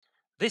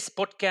This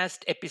podcast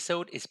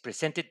episode is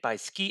presented by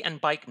Ski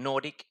and Bike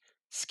Nordic,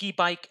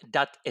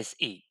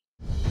 skibike.se.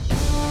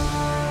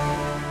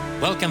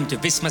 Welcome to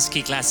Visma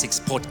Ski Classics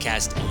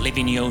podcast,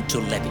 Livigno to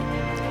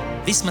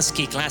Levi. Visma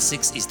Ski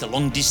Classics is the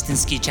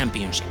long-distance ski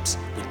championships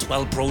with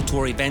 12 Pro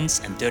Tour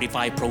events and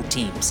 35 pro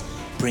teams,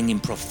 bringing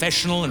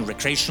professional and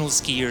recreational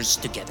skiers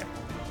together.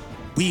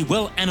 We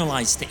will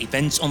analyze the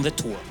events on the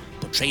tour,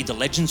 portray the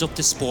legends of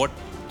the sport,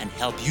 and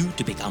help you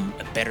to become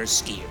a better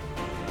skier.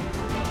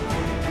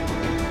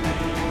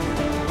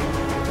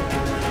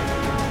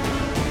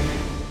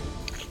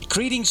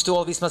 Greetings to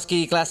all Visma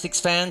Ski Classics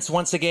fans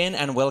once again,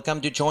 and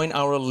welcome to join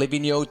our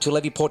Livigno to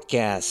Levi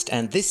podcast.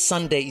 And this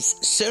Sunday is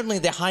certainly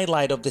the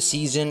highlight of the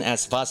season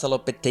as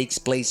Vasaloppet takes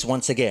place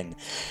once again.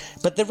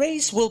 But the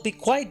race will be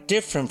quite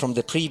different from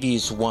the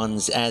previous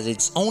ones, as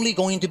it's only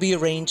going to be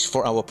arranged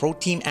for our pro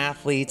team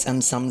athletes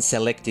and some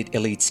selected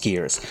elite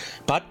skiers.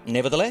 But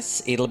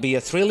nevertheless, it'll be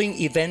a thrilling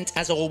event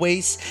as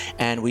always,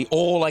 and we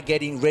all are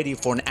getting ready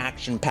for an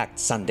action-packed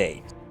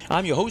Sunday.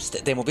 I'm your host,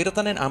 Teemu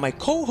Virtanen, and my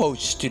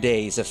co-host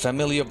today is a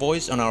familiar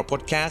voice on our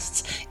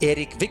podcasts,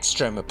 Erik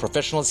Wikström, a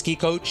professional ski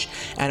coach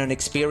and an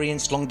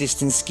experienced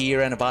long-distance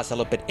skier and a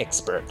Vasaloppet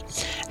expert.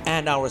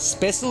 And our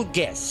special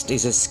guest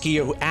is a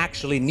skier who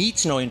actually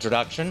needs no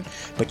introduction,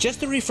 but just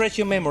to refresh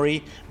your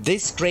memory,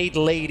 this great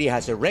lady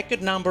has a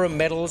record number of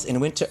medals in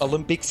Winter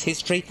Olympics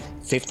history,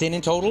 15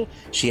 in total.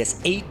 She has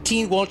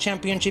 18 World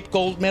Championship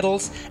gold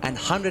medals and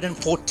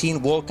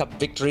 114 World Cup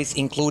victories,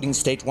 including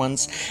state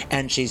ones,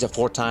 and she's a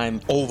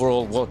four-time overall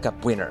World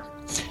Cup winner.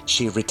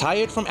 She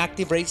retired from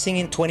active racing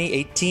in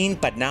 2018,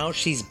 but now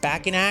she's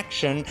back in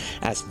action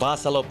as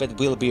Vasaloppet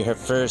will be her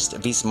first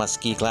Visma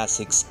Ski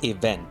Classics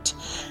event.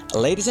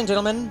 Ladies and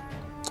gentlemen,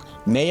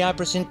 may I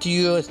present to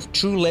you a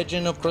true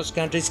legend of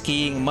cross-country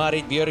skiing,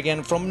 Marit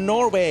Bjørgen from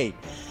Norway.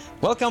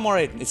 Welcome,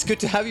 Marit. It's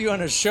good to have you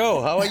on our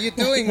show. How are you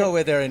doing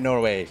over there in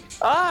Norway?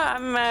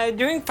 I'm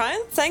doing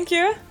fine, thank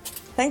you.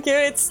 Thank you.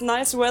 It's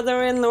nice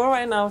weather in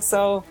Norway now,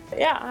 so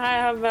yeah,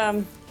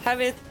 I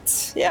have it,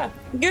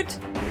 good.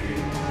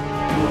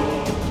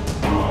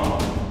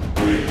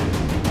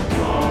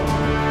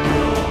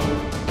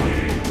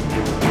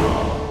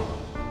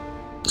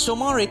 So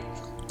Marit,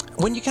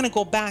 when you kind of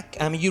go back,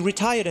 you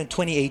retired in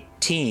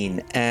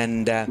 2018,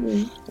 and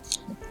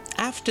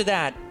after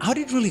that, how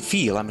did it really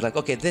feel? I'm like,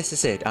 okay, this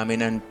is it.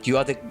 And you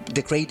are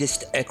the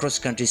greatest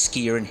cross-country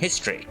skier in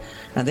history,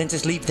 and then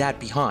just leave that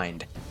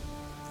behind.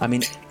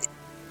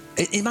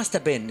 It must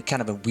have been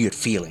kind of a weird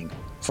feeling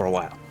for a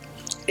while.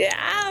 Yeah,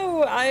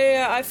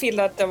 I feel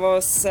that there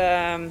was,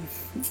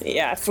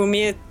 for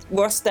me it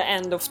was the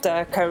end of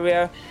the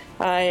career.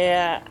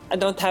 I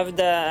don't have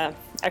the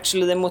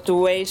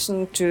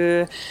motivation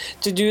to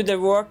do the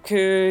work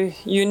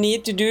you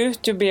need to do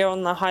to be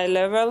on a high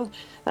level.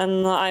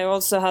 And I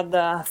also had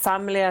a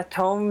family at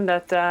home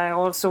that I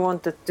also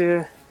wanted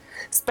to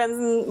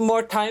spend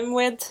more time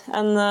with,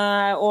 and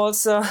I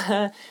also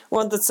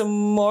wanted some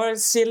more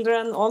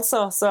children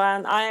also. So,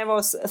 and I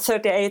was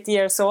 38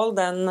 years old,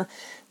 and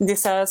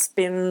this has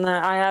been,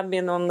 I have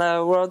been on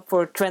the road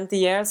for 20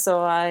 years,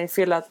 so I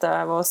feel that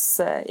I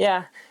was,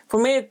 for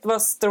me it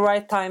was the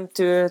right time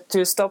to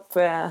stop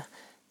the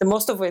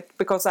most of it,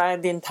 because I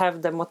didn't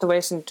have the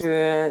motivation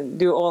to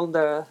do all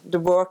the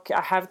work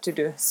I have to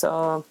do.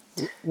 So,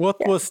 what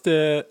was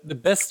the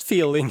best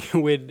feeling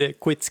with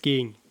quit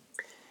skiing?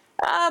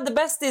 The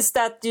best is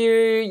that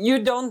you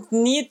don't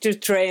need to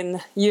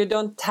train. You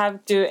don't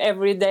have to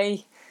every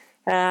day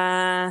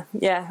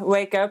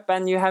wake up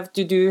and you have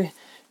to do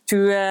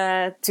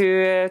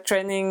to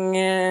training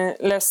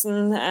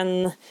lesson,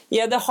 and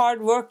the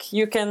hard work.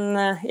 You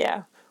can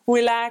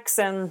relax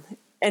and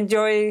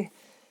enjoy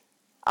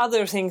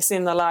other things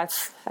in the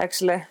life,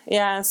 actually.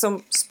 And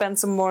spend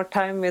some more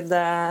time with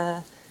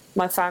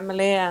my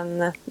family,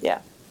 and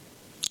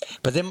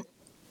But then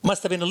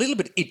must have been a little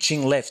bit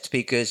itching left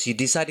because you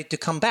decided to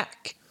come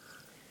back.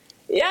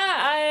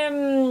 Yeah,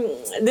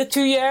 the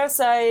 2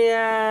 years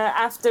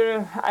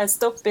after I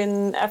stopped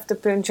after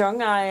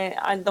Pyeongchang,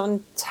 I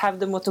don't have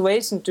the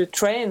motivation to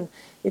train.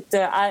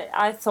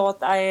 I thought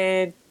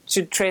I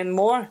should train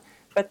more,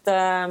 but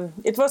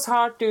it was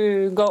hard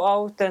to go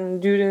out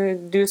and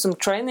do some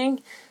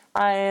training.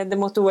 The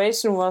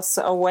motivation was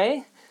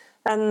away,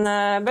 and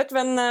but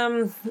when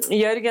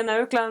Jørgen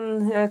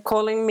Aukland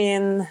calling me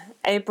in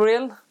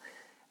April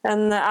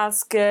and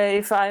ask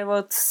if I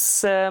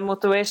was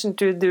motivation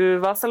to do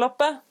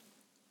Vasaloppet.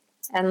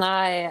 And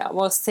I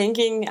was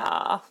thinking,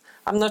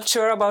 I'm not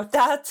sure about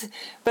that.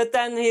 But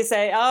then he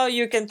say,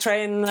 you can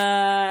train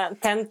 10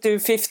 to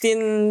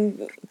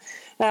 15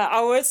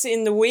 hours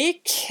in the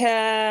week.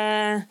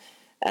 And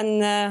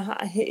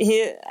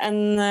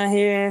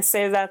he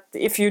say that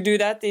if you do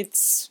that,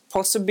 it's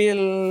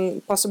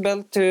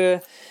possible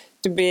to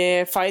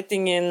be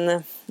fighting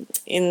in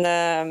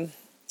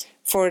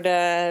for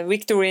the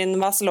victory in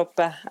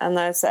Vasaloppet. And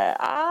I said,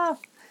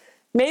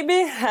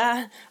 maybe.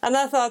 And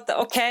I thought,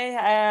 okay,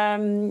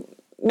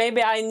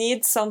 maybe I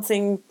need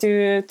something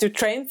to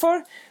train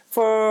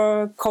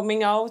for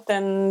coming out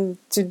and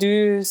to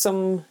do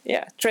some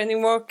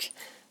training work.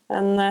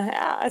 And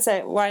I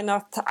say, why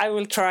not? I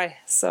will try.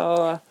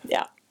 So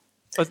yeah.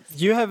 But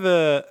you have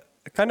a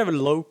kind of a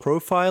low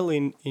profile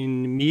in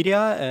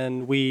media,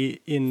 and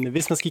we in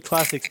Visma Ski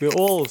Classics we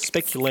all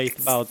speculate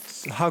about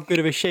how good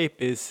of a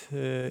shape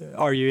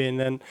are you in,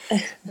 and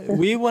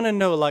we want to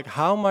know like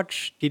how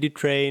much did you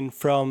train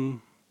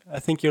from? I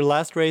think your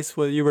last race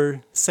was you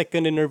were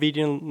second in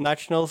Norwegian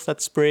Nationals that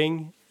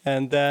spring,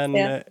 and then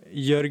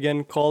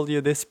Jørgen called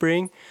you this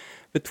spring.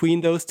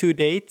 Between those two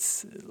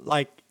dates,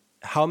 like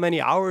how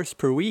many hours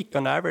per week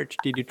on average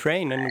did you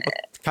train, and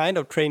what kind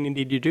of training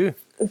did you do?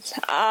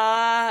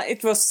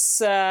 It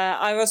was.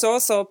 I was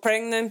also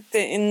pregnant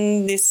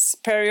in this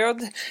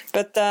period,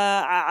 but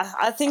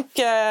I think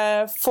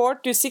 4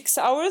 to 6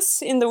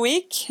 hours in the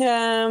week,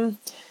 and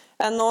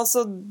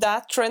also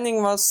that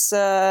training was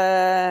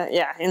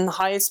in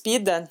high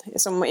speed then,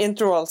 some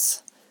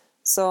intervals.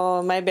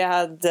 So maybe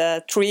I had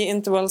 3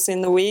 intervals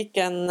in the week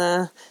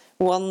and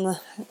one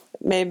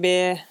maybe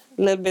a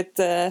little bit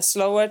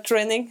slower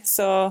training.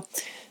 So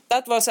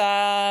that was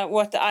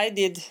what I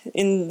did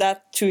in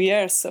that 2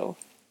 years. So.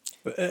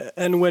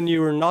 And when you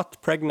were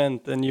not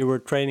pregnant and you were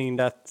training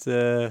that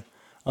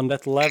on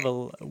that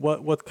level,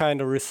 what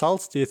kind of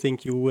results do you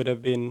think you would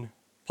have been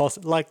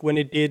like when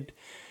it did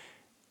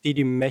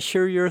you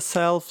measure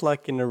yourself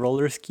like in a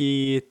roller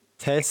ski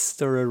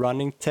test or a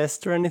running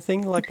test or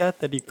anything like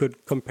that you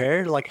could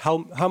compare? Like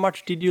how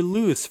much did you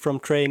lose from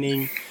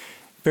training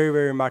very,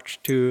 very much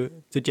to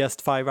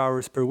just 5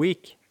 hours per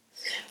week?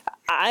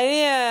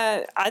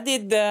 I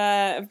did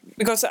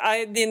because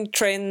I didn't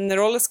train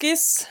roller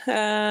skis.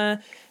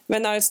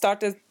 When I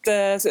started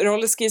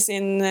roller skis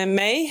in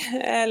May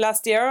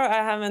last year,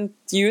 I haven't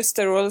used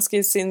the roller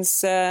skis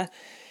since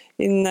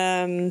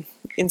in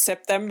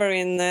September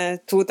in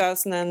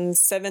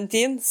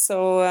 2017.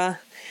 So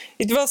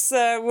it was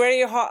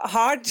very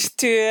hard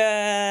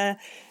to.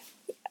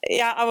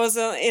 I was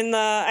in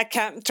a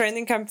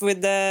training camp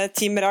with the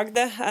Team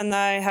Ragde, and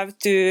I have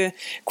to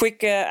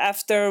quit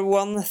after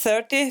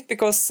 1:30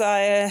 because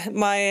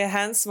my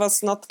hands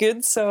was not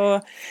good.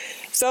 So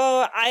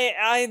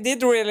I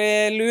did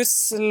really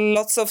lose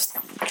lots of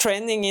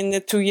training in the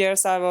 2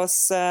 years I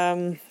was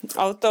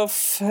out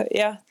of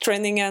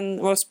training and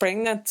was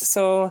pregnant.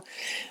 So,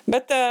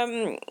 but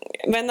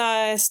when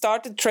I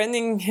started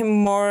training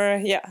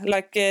more,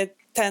 like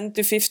 10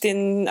 to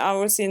 15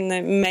 hours in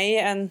May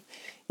and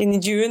in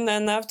June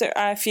and after,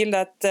 I feel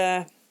that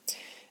the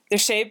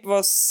shape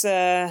was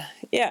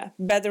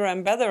better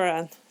and better,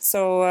 and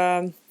so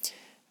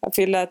I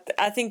feel that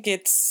I think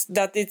it's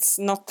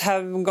not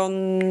have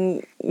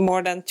gone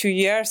more than 2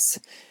 years.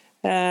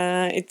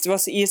 It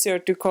was easier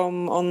to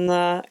come on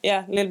a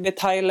little bit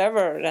high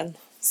level then.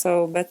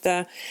 So, but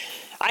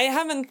I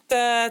haven't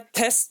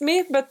tested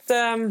me, but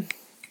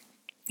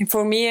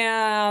for me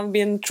I've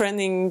been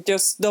training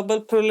just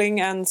double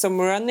pulling and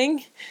some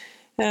running.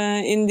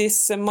 In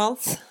this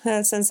month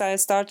since I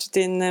started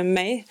in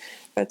May,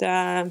 but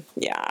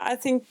I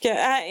think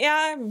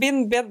I've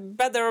been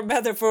better and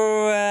better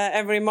for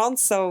every month.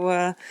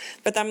 So,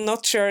 but I'm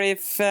not sure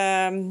if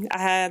I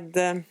had.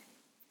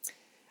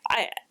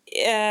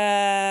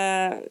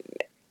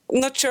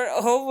 Not sure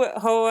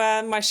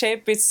how my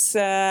shape is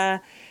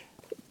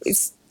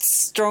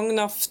strong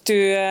enough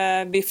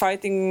to be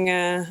fighting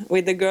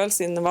with the girls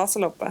in the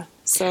Vasaloppet.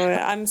 So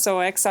I'm so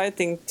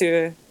exciting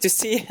to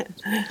see.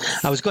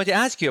 I was going to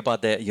ask you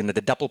about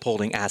the double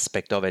poling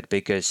aspect of it,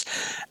 because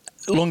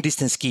long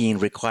distance skiing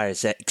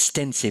requires an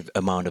extensive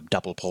amount of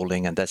double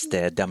poling, and that's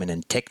the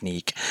dominant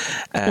technique.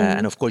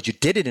 And of course, you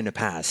did it in the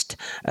past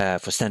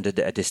for standard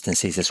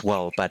distances as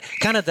well. But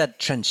kind of that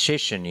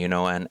transition,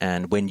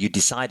 and when you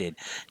decided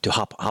to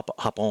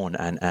hop on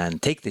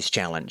and take this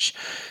challenge,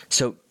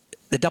 so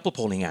the double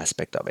poling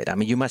aspect of it. I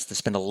mean, you must have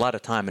spent a lot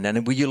of time, and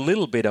then were you a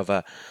little bit of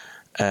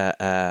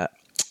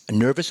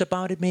nervous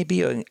about it,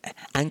 maybe, or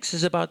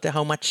anxious about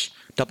how much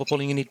double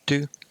poling you need to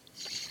do?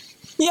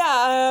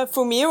 Yeah,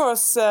 for me it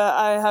was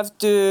I have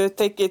to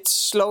take it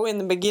slow in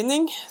the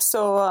beginning,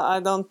 so I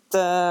don't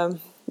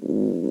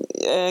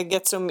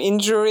get some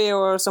injury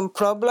or some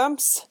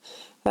problems.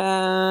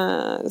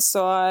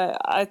 So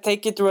I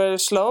take it very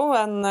slow,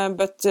 and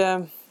but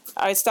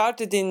I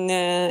started in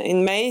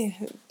May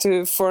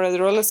for the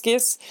roller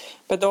skis,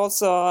 but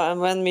also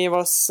when we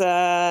was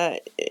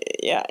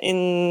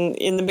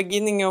in the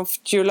beginning of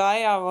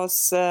July, I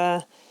was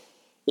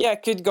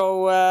could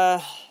go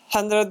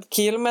 100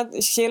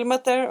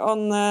 kilometer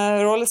on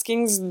roller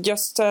skiing,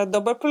 just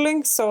double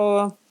pulling.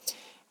 So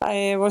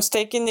I was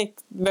taking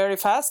it very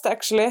fast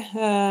actually.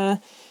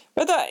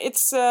 But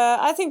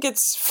I think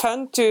it's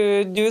fun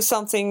to do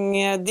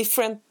something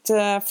different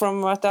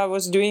from what I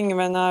was doing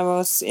when I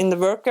was in the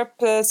World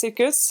Cup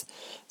circus.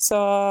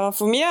 So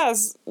for me,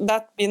 has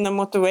that been a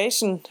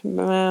motivation.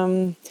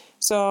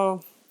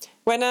 So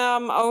when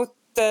I'm out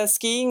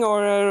skiing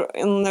or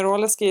in the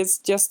roller skis,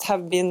 just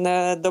have been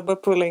double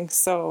pulling.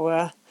 So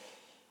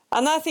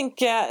and I think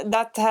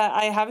that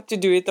I have to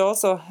do it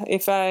also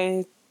if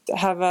I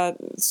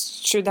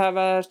should have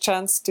a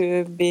chance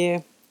to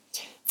be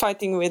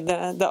fighting with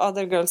the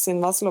other girls in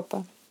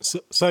Vasaloppet.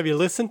 So have you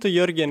listened to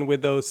Jürgen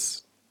with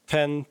those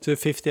 10 to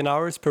 15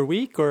 hours per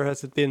week, or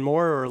has it been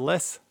more or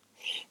less?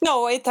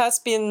 No, it has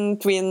been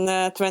between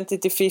 20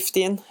 to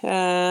 15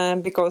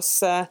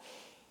 because, I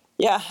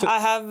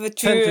have 10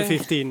 to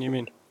 15, you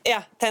mean?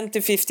 Yeah, 10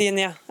 to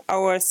 15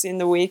 hours in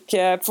the week.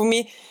 For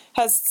me,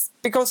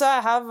 because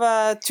I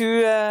have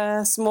two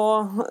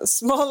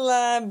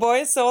small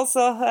boys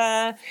also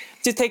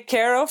to take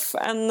care of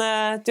and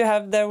to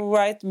have the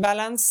right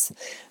balance,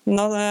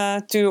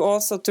 not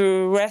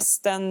to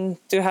rest and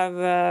to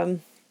have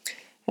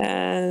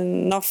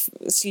enough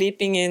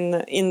sleeping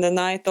in the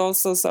night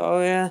also.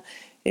 So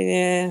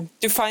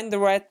to find the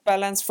right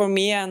balance for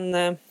me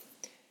and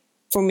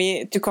for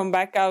me to come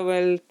back, I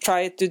will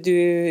try to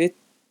do it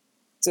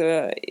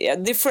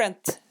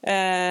different.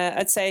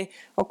 I'd say,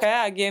 okay,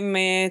 I give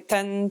me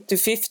 10 to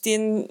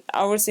 15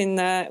 hours in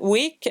a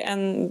week,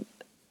 and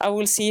I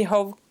will see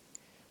how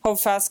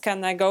fast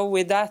can I go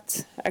with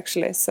that,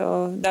 actually.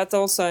 So that's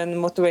also a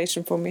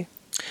motivation for me.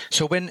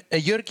 So when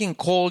Jürgen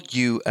called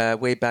you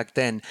way back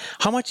then,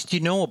 how much do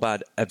you know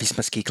about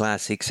Visma Ski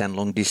Classics and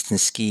long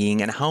distance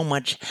skiing, and how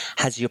much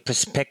has your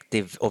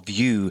perspective of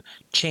you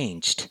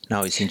changed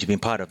now you seem to be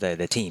part of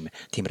the team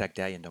Ragde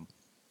Eiendom?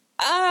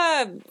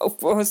 Of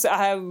course, I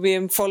have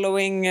been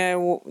following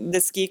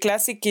the ski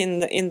classic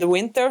in the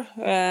winter.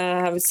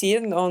 I have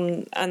seen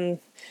on, and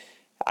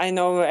I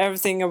know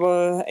everything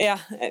about. Yeah,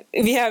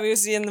 we have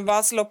seen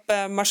Vasalopp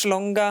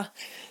Marcialonga,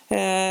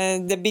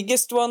 the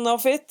biggest one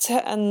of it,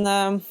 and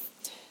I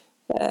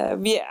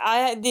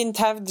didn't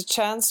have the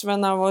chance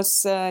when I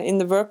was in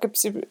the World Cup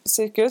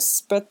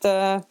circus, but.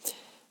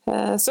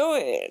 So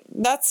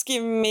that's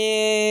given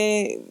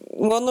me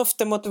one of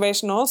the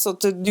motivation also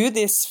to do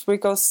this,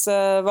 because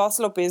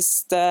Vasalopp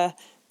is the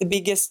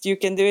biggest you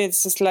can do.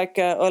 It's just like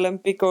an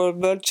Olympic or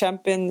world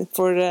champion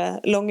for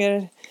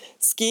longer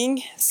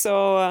skiing.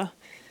 So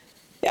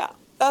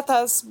that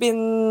has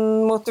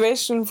been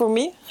motivation for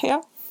me.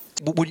 Yeah.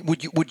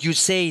 Would you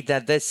say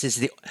that this is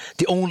the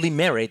only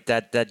merit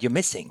that you're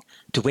missing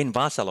to win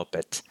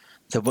Vasaloppet?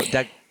 So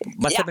that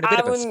must have been a bit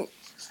of a...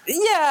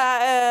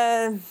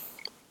 Yeah.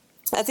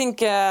 I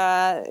think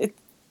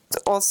it's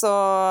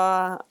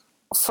also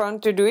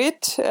fun to do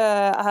it.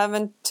 I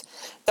haven't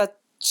that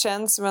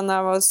chance when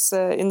I was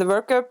in the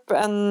World Cup,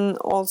 and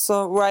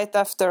also right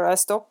after I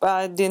stopped,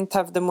 I didn't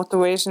have the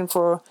motivation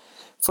for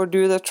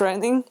do the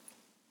training.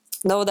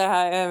 Now that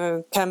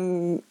I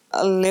come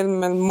a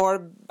little bit more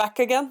back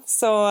again,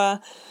 so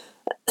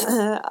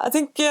I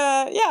think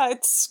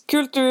it's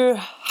cool to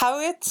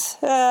have it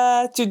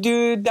to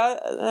do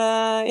that.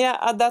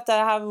 That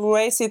I have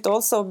raced it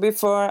also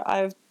before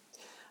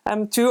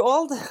I'm too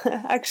old,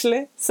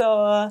 actually.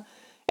 So,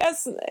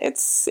 yes,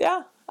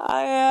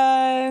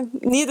 I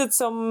needed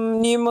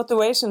some new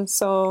motivation.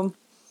 So,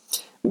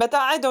 but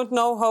I don't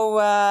know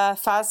how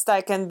fast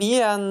I can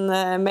be, and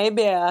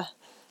maybe I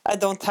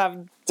don't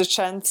have the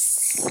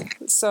chance.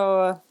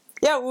 So,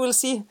 we'll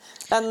see,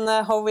 and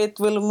how it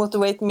will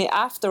motivate me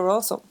after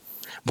also.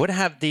 What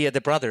have the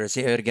brothers,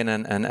 Jürgen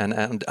and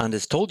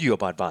Anders, told you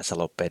about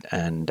Vasaloppet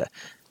and...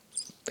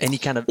 any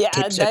kind of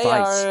tips, they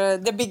advice? are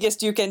the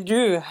biggest you can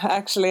do,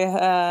 actually.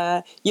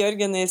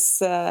 Jürgen is,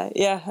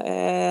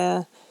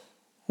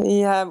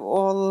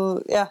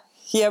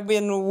 he have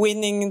been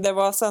winning the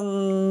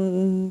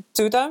Vasan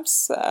 2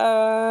 times,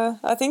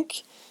 I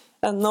think.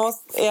 And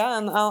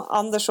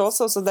Anders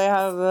also, so they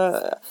have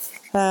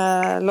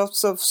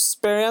lots of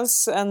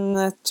experience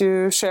and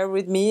to share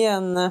with me,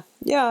 and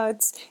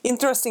it's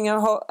interesting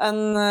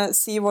and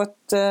see what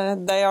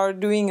they are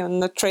doing on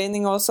the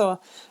training also.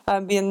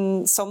 I've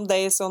been some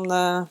days on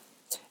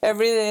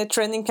every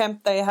training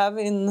camp they have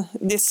in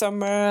this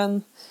summer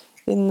and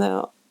in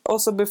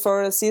also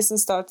before the season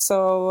starts.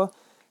 So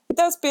it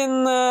has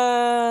been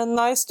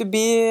nice to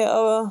be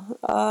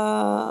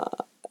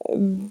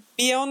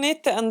on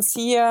it and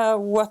see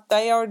what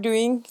they are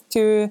doing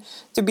to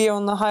be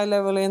on a high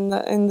level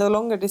in the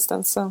longer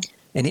distance. So.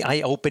 Any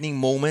eye-opening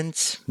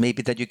moments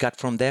maybe that you got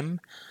from them?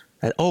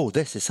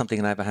 This is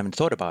something that I haven't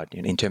thought about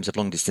in terms of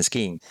long-distance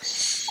skiing.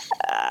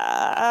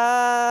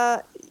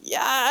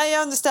 I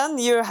understand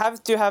you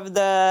have to have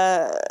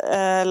the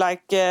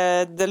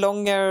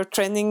longer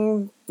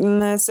training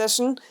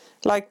session,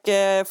 like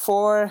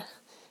 4,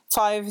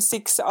 5,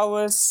 6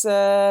 hours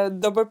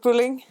double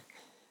pulling.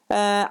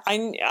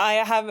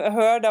 I have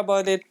heard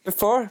about it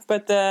before,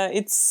 but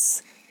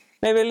it's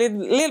maybe a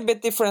little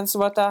bit different to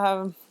what I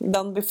have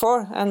done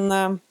before.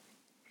 And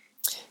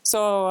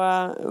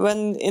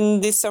when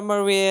in this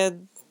summer it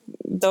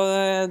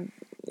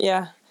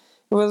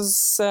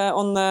was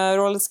on the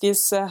roller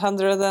skis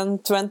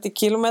 120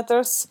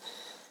 kilometers.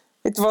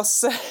 It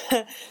was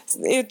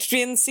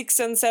between 6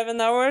 and 7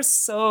 hours,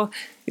 so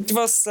it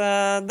was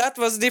that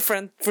was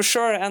different for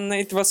sure, and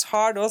it was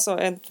hard also,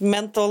 and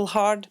mental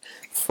hard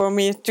for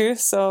me too.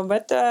 So,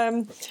 but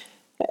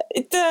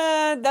it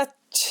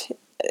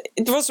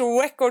was a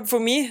record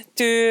for me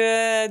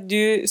to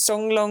do so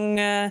long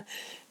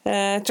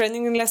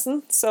training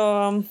lesson.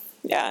 So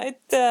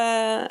it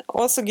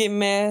also gave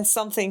me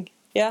something.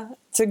 Yeah,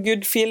 it's a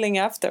good feeling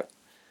after.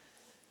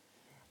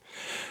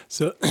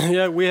 So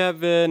yeah, we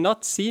have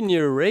not seen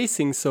you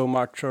racing so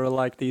much, or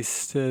like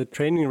these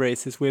training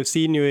races. We have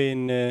seen you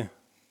in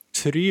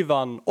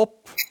Tryvann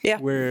Opp,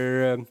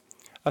 where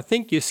I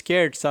think you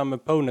scared some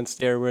opponents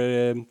there.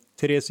 Where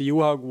Therese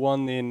Johaug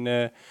won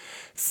in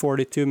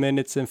 42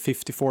 minutes and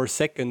 54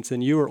 seconds,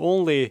 and you were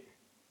only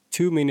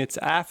 2 minutes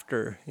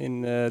after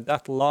in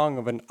that long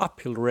of an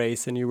uphill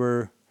race, and you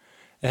were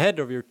ahead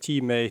of your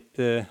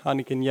teammate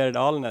Anniken Gjerd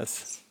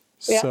Alnes.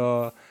 Yeah.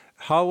 So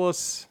how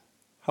was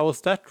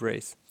that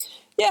race?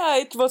 Yeah,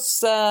 it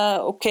was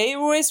okay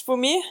race for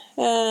me.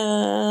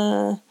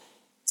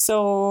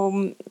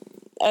 So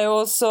I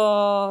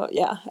also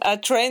I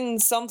train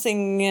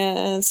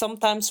something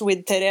sometimes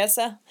with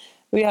Teresa.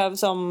 We have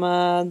some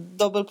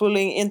double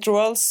pulling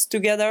intervals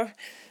together,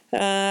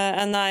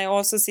 and I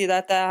also see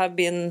that I have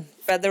been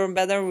better and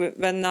better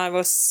when I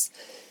was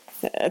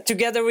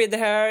together with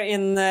her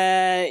in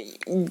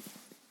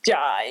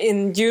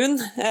June.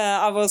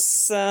 I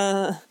was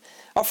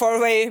far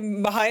away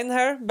behind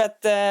her,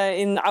 but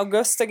in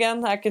August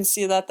again, I can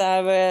see that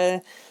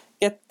I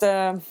get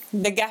the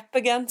gap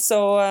again.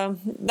 So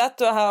that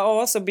will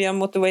also be a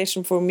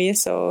motivation for me.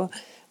 So.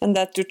 And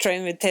that to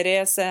train with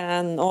Therese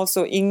and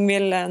also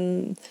Ingvild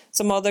and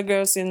some other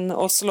girls in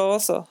Oslo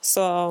also.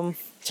 So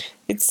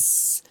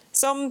it's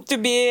some to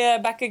be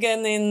back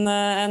again in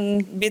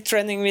and be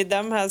training with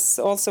them has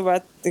also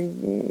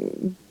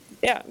been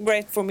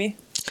great for me.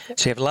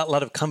 So you have a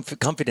lot of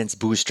confidence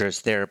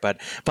boosters there, but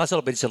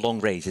Vasaloppet is a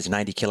long race. It's a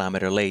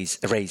 90-kilometer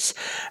race.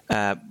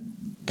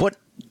 What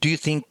do you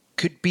think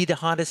could be the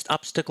hardest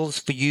obstacles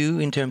for you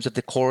in terms of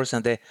the course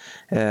and the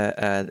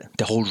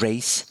whole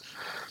race?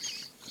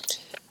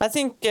 I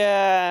think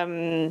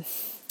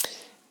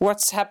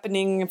what's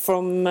happening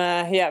from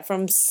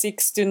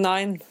 6 to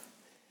 9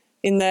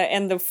 in the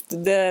end of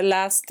the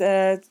last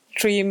 30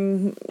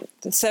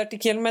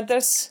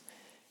 kilometers.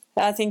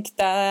 I think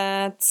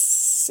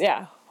that's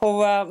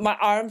how my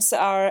arms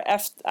are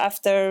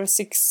after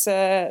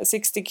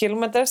 60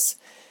 kilometers.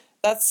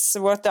 That's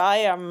what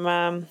I am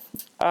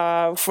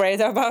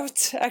afraid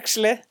about,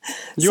 actually.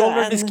 You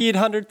already skied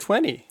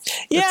 120.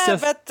 Yeah,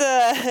 but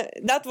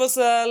that was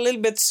a little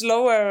bit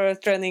slower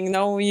training.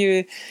 Now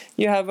you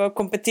have a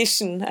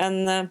competition,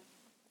 and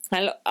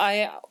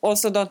I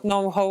also don't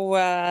know how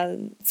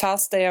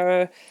fast they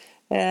are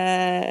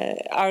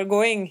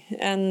going,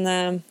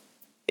 and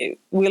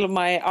will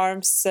my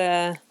arms?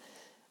 I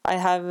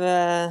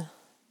have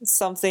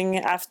something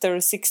after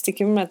 60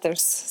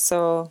 kilometers,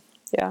 so.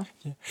 Yeah.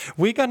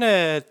 We're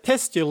gonna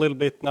test you a little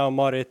bit now,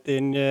 Marit,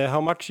 in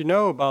how much you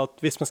know about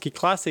Visma Ski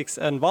Classics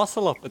and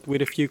Vasaloppet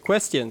with a few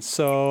questions.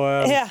 So,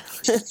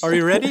 are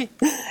you ready?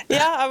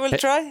 Yeah, I will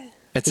try.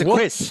 It's a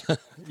quiz.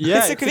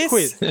 Yeah, it's a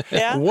quiz.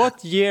 Yeah.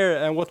 What year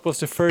and what was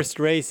the first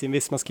race in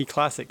Visma Ski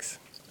Classics?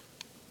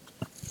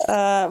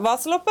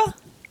 Vasaloppet?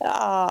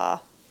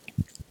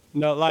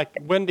 No, like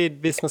when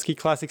did Visma Ski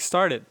Classics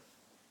started?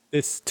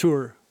 This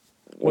tour.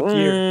 What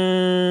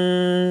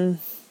year?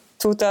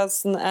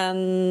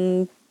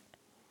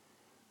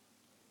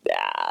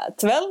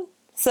 2012,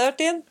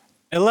 13?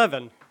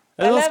 11.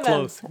 It was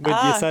close with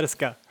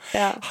Jezerska.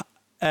 Yeah.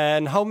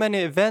 And how many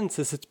events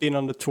has it been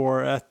on the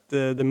tour at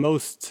the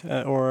most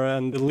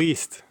and the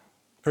least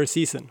per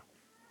season?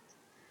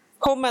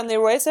 How many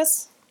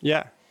races?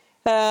 Yeah.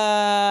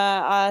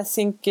 I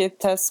think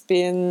it has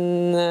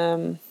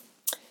been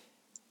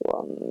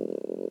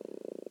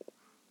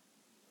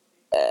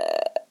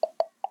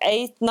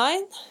 8,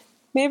 9.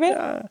 Maybe?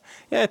 Yeah,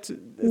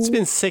 it's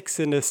been 6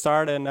 in the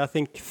start, and I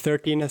think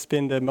 13 has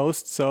been the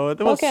most. So it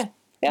was in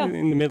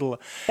the middle.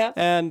 Yeah.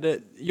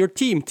 And your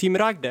team, Team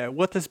Ragde,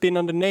 what has been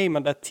on the name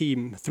of that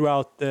team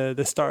throughout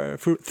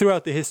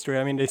throughout the history?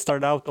 I mean, they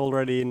started out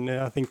already in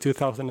I think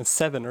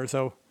 2007 or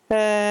so.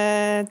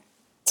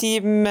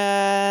 Team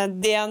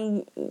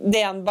DN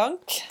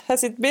Bank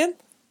has it been?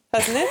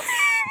 Hasn't it?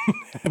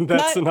 And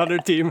that's another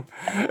team.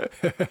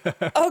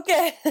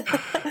 Okay.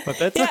 But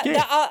that's okay.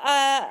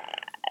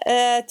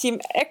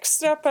 Team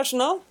Extra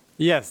Personal.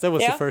 Yes, that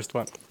was the first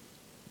one.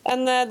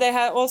 And they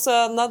had also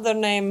another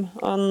name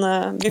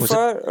on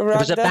before.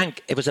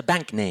 It was a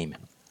bank name.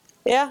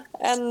 Yeah,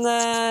 and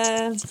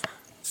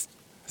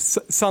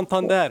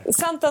Santander.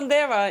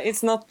 Santander.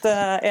 It's not.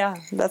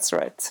 That's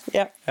right.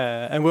 Yeah.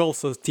 And we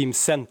also Team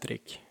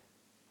Centric.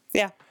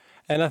 Yeah.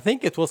 And I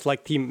think it was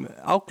like Team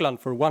Aukland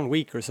for 1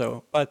 week or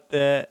so. But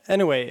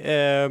anyway.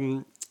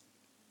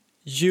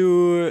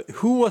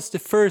 Who was the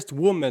first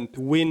woman to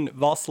win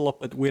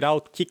Vasaloppet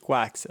without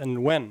kickwax,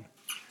 and when?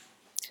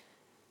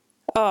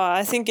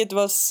 I think it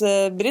was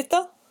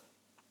Britta.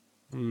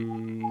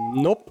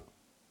 Nope.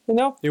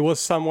 No. It was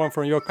someone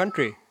from your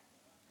country.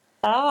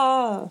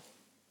 Without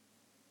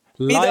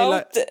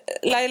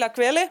Laila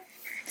Kveli?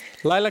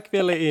 Laila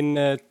Kveli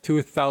in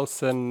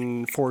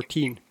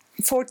 2014.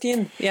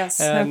 14,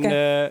 yes. And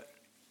okay.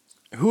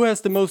 Who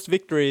has the most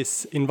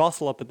victories in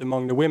Vasaloppet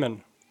among the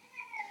women?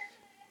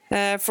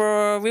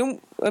 For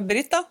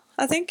Britta,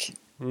 I think.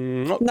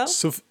 No.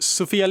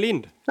 Sofia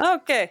Lind.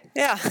 Okay,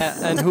 yeah.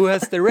 And who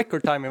has the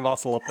record time in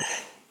Vasaloppet?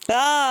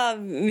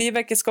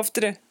 Vibeke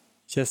Skofterud.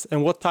 Yes,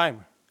 and what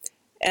time?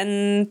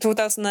 In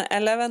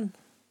 2011.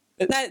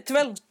 No,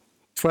 12.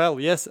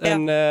 12, yes. Yeah.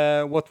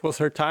 And what was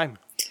her time?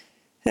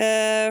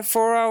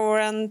 4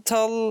 hours and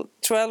 12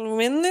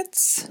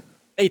 minutes.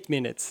 8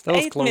 minutes. That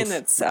was 8 close.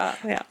 minutes,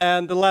 yeah.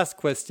 And the last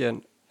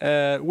question.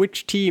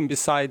 Which team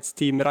besides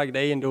Team Ragde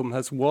Eiendom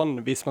has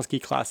won Visma Ski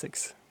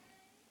Classics?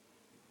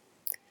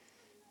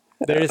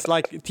 There is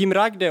like Team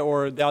Ragde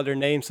or the other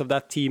names of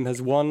that team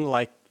has won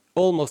like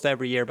almost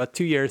every year, but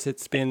 2 years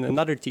it's been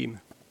another team.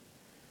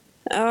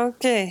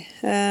 Okay.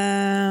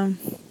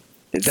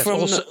 It's That's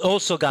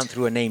also gone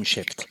through a name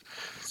shift.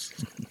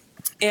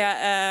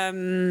 Yeah,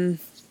 Team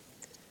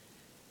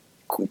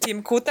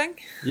Koteng.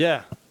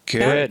 Yeah.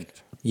 Good.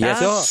 Yes.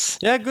 So,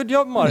 yeah, good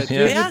job, Marit.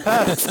 You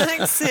passed.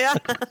 Thanks. Yeah.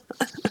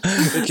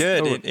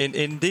 Good,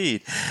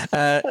 indeed.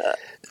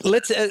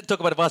 Let's talk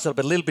about Vasalopp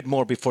a little bit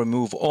more before we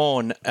move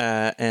on,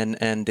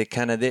 and the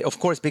kind of of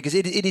course, because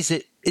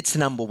it's the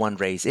number one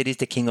race. It is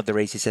the king of the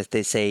races, as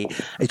they say.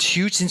 It's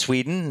huge in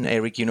Sweden.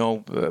 Eric, you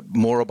know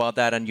more about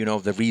that, and you know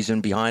the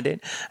reason behind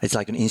it. It's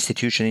like an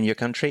institution in your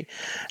country,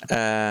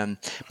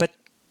 but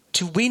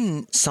to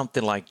win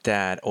something like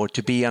that, or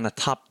to be on a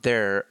top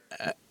there.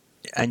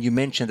 And you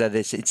mentioned that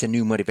it's a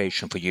new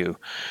motivation for you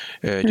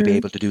to be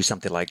able to do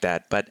something like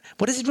that. But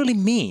what does it really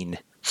mean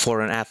for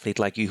an athlete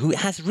like you, who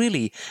has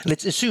really,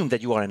 let's assume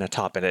that you are in a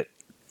top 3,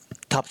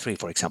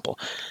 for example,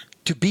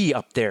 to be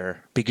up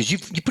there, because you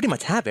pretty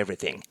much have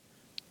everything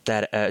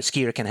that a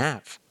skier can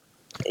have.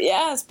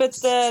 Yes, but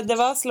the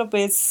Vasalopp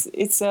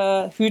it's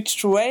a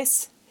huge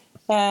race.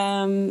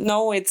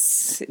 No,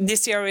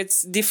 this year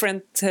it's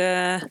different.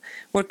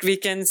 What we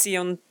can see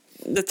on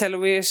the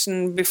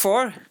television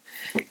before.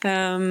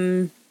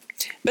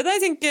 But I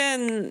think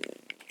 9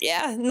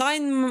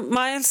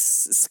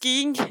 miles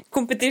skiing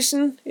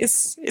competition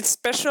it's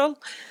special,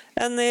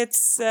 and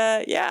it's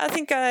I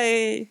think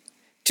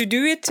to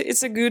do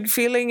it's a good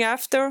feeling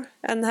after,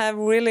 and have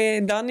really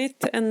done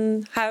it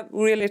and have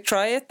really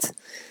tried it.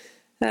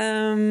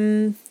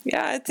 I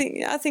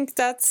think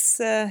that's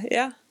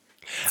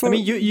I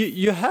mean,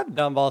 you have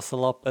done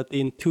Vasaloppet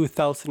in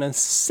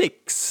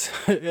 2006,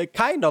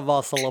 kind of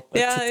Vasaloppet.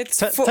 Yeah,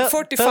 it's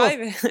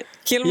 45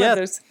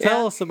 kilometers. Yeah,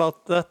 tell us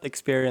about that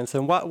experience,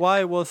 and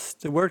why was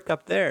the World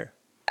Cup there?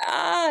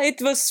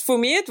 It was, for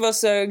me, it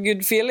was a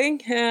good feeling.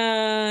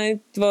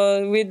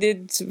 We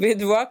did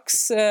with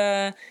Vox.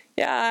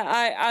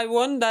 I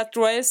won that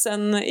race,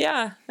 and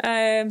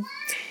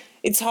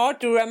it's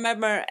hard to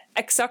remember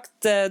exact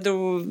how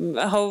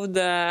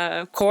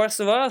the course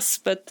was,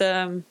 but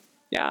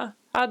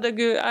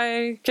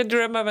I could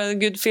remember a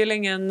good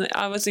feeling, and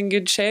I was in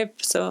good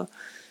shape. So,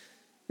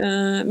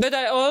 but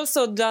I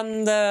also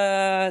done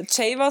the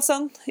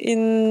Chayvasan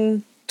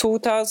in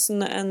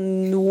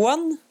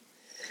 2001.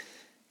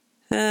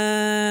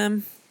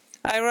 I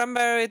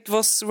remember it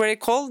was very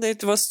cold.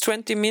 It was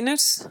 20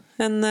 minutes,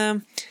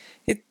 and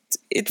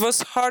it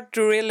was hard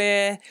to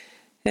really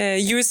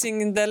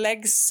using the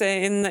legs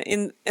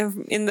in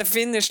the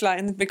finish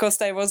line, because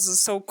they was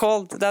so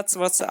cold. That's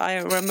what I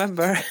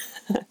remember.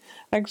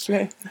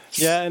 Actually.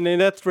 Yeah, and in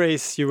that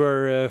race you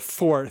were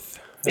 4th.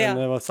 And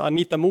it was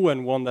Anita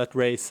Moen won that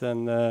race,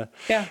 and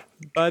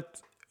but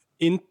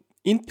in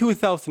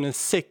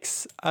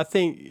 2006,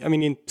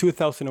 in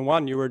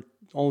 2001 you were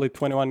only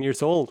 21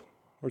 years old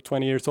or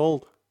 20 years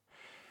old.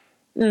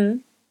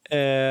 When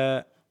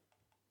I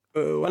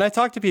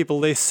talk to people,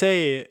 they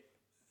say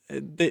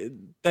they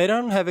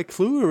don't have a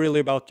clue really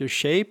about your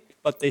shape,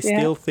 but they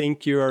still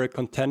think you are a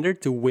contender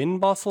to win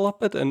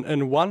Vasaloppet.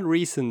 And one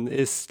reason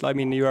is,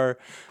 you are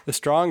a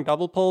strong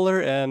double poler,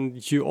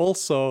 and you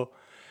also,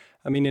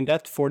 in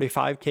that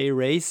 45K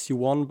race, you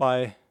won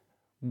by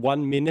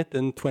 1 minute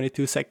and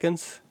 22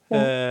 seconds.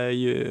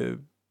 You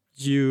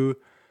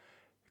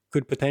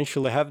could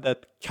potentially have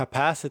that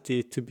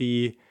capacity to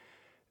be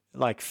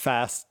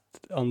fast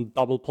on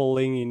double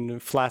poling in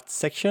flat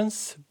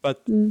sections,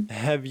 but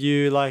have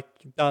you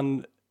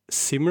done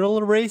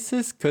similar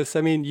races? Because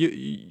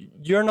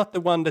you're not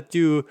the one that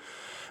do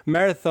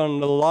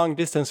marathon long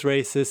distance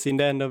races in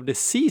the end of the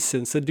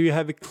season, so do you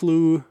have a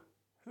clue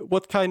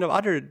what kind of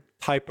other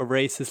type of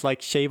races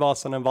like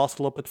Chayvasan and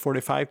Vasaloppet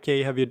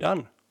 45K have you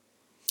done?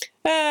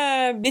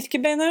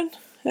 Birkebeiner,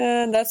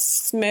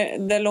 that's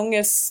the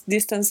longest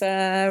distance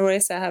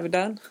race I have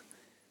done,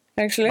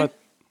 actually.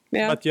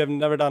 But you have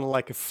never done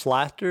a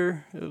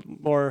flatter,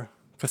 or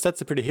because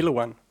that's a pretty hilly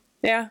one.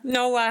 Yeah,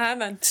 no, I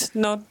haven't.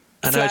 Not.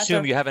 And flatter. I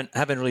assume you haven't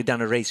really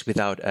done a race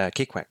without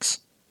kickwax.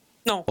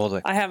 No,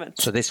 I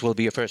haven't. So this will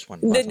be your first one.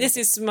 This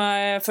is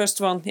my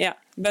first one. Yeah,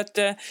 but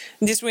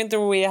this winter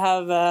we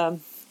have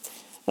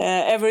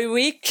every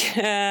week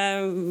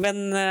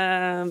when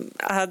I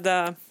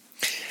had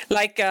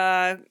like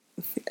a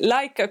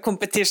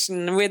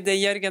competition with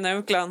the Jørgen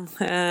Aukland,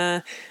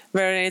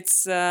 where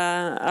it's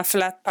a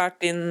flat part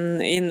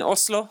in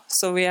Oslo.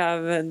 So we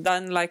have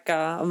done a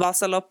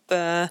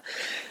Vasalopp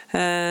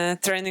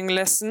training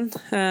lesson,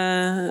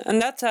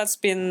 and that has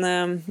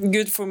been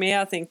good for me,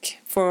 I think,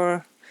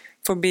 for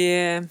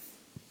being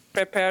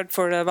prepared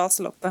for the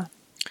Vasalopp.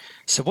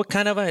 So what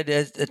kind of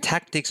a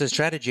tactics or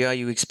strategy are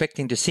you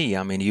expecting to see?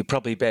 I mean, you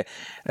probably paid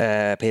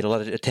a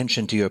lot of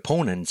attention to your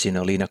opponents,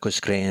 Lina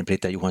Koskgren,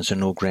 Britta Johansson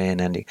Norgren,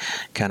 and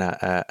kind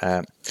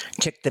of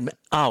checked them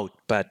out.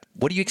 But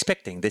what are you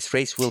expecting? This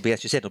race will be,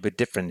 as you said, a little bit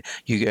different.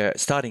 You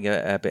starting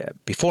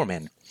before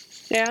men.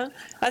 Yeah,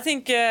 I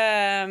think,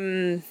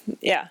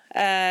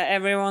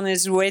 everyone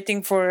is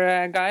waiting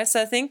for guys,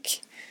 I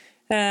think.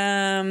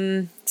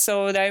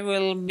 So they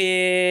will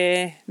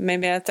be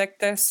maybe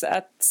attacked us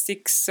at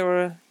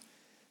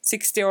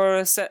 60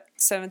 or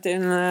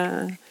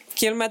 17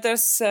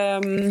 kilometers.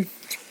 And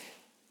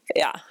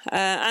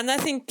I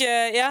think,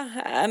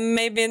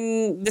 maybe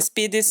the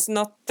speed is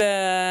not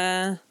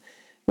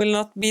will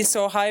not be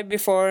so high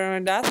before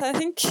that, I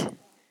think.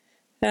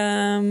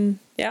 I'm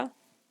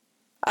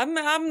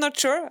not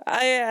sure.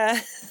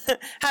 I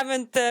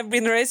haven't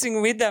been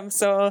racing with them,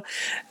 so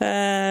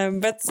for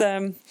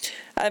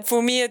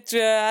me,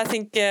 I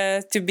think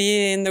to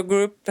be in the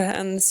group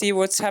and see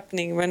what's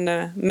happening when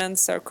the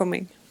men's are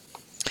coming.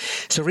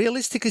 So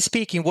realistically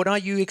speaking, what are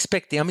you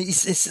expecting? I mean, it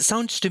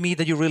sounds to me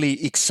that you're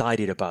really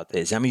excited about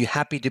this. I mean, you're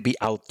happy to be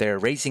out there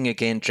racing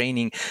again,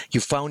 training.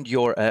 You found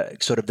your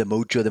sort of the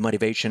mojo, the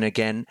motivation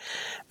again.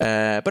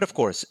 But of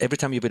course, every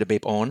time you put a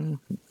bib on,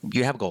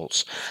 you have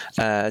goals.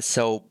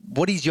 So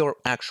what is your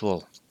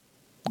actual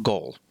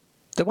goal?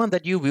 The one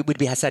that you would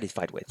be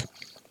satisfied with?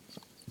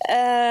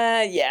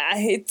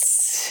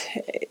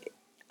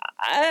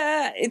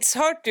 It's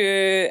hard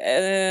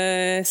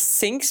to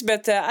think,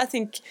 but I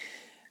think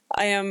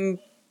I am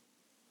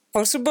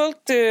possible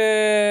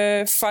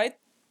to fight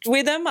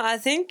with them, I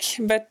think,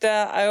 but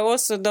I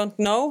also don't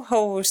know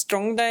how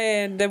strong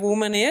the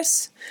woman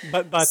is.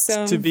 But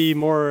so, to be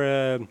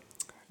more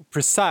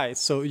precise,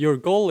 so your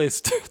goal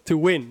is to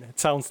win, it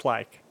sounds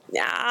like.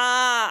 Yeah,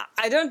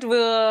 I don't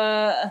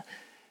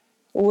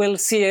will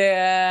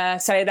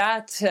say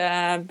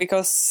that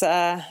because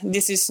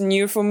this is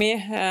new for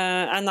me,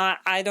 and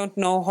I don't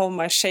know how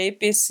my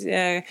shape is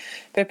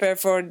prepared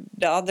for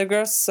the other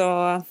girls,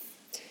 so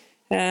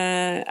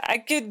I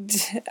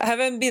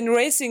haven't been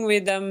racing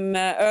with them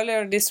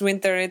earlier this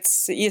winter.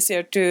 It's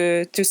easier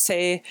to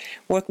say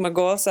what my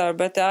goals are,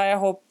 but I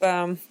hope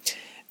to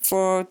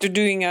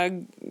doing a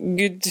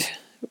good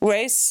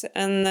race,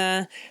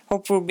 and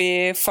hope we'll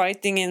be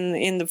fighting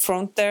in the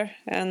front there,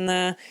 and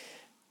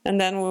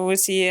then we will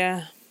see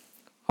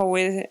how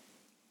I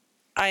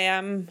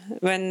am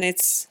when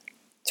it's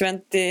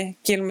 20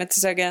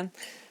 kilometers again,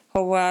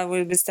 how I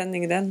will be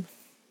standing then.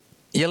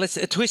 Yeah, let's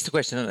twist the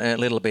question a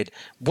little bit.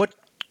 What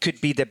could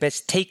be the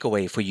best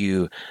takeaway for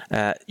you?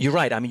 You're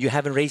right. I mean, you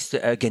haven't raced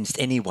against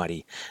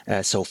anybody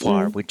so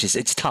far, which is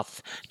it's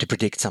tough to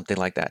predict something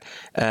like that.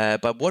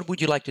 But what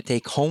would you like to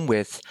take home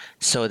with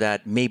so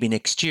that maybe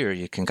next year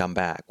you can come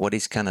back? What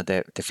is kind of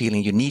the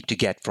feeling you need to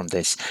get from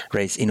this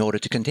race in order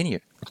to continue?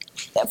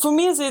 For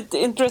me, it's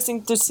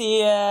interesting to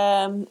see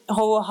how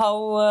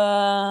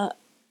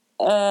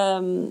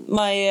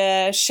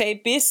my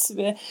shape is.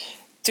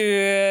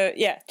 To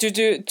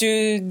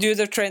do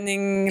the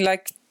training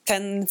like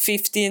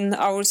 10-15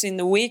 hours in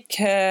a week,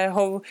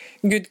 how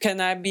good can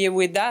I be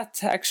with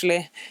that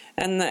actually?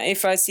 And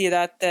if I see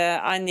that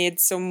I need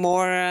some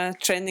more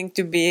training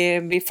to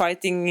be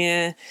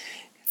fighting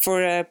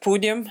for a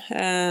podium,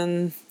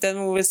 and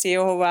then we will see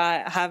how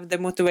I have the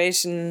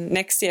motivation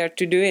next year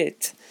to do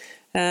it.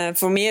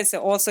 For me, it's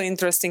also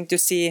interesting to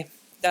see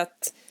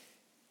that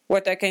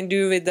what I can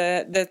do with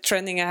the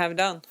training I have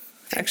done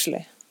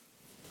actually.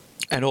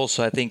 And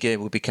also, I think it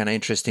would be kind of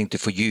interesting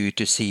for you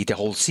to see the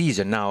whole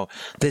season. Now,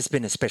 this has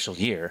been a special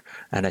year.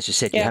 And as you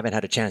said, you haven't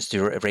had a chance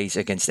to race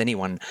against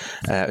anyone.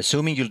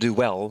 Assuming you'll do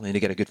well and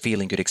you get a good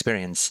feeling, good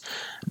experience,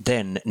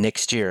 then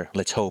next year,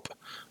 let's hope,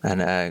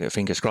 and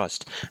fingers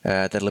crossed,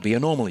 that'll be a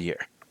normal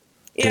year.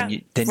 Yeah,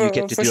 then you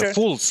get to do a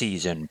full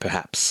season,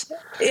 perhaps.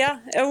 Yeah,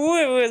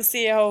 we will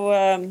see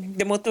how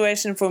the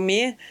motivation for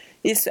me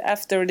is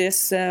after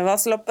this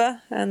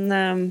Vasaloppet,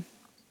 and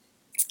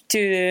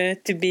to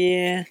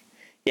be...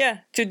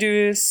 to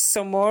do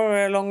some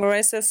more longer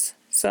races.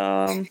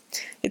 So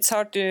it's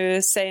hard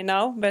to say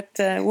now, but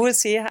we'll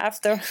see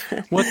after.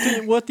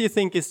 What do you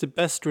think is the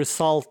best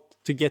result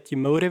to get you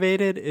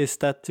motivated? Is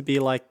that to be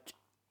like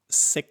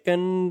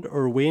second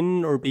or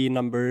win or be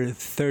number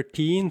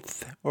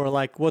 13th? Or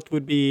like what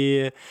would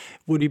you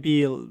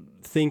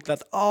think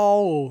that,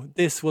 oh,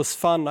 this was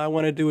fun, I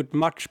want to do it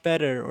much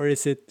better? Or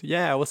is it,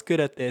 I was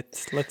good at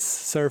it, let's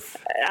surf?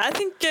 I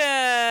think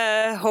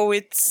how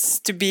it's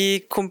to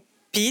be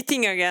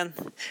competing again.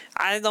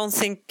 I don't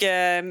think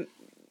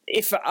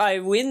if I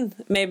win,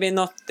 maybe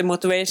not the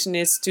motivation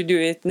is to do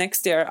it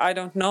next year. I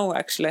don't know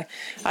actually.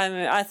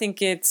 I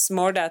think it's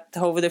more that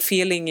how the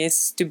feeling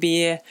is to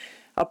be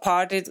a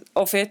part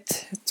of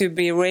it, to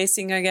be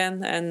racing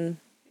again, and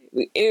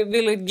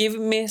will it give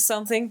me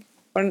something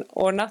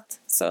or not?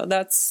 So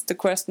that's the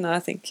question I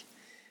think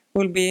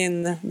will be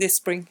in this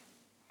spring.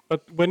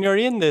 But when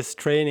you're in this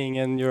training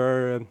and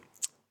you're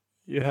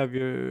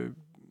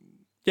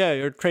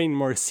training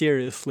more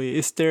seriously,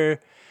 is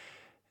there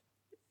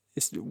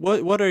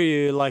what are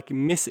you like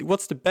missing?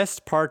 What's the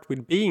best part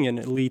with being an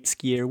elite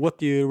skier? What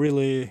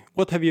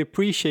have you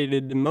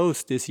appreciated the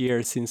most this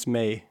year since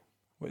May?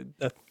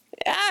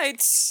 Yeah,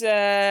 it's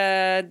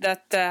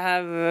that I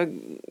have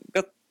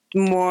got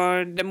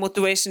more the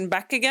motivation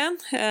back again,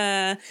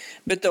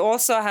 but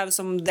also I have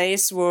some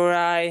days where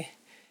I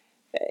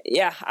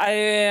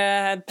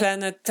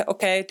planned it.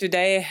 Okay,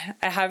 today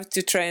I have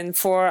to train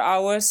 4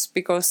 hours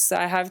because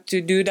I have to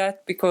do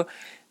that because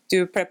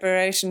to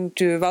preparation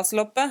to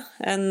Vasaloppet,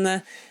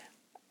 and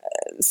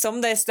some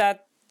days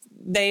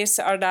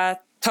are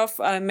that tough.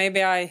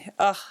 Maybe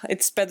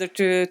it's better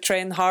to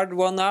train hard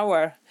 1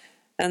 hour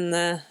and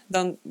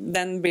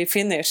then be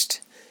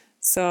finished.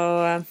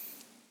 So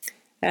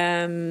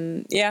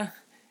you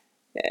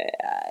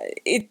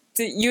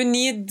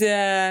need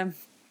to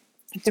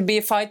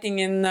be fighting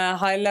in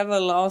high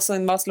level. Also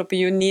in Vasaloppet,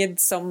 you need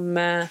some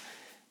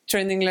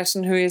training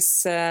lesson who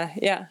is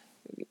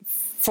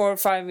 4 or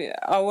 5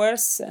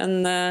 hours,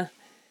 and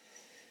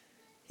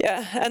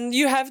and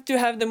you have to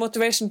have the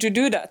motivation to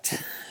do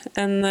that,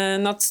 and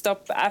not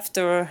stop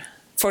after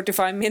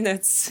 45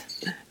 minutes.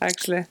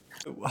 Actually,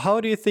 how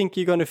do you think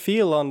you're going to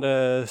feel on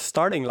the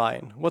starting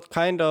line? What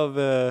kind of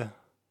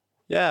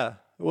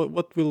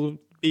what will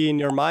be in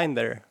your mind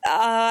there?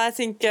 I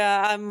think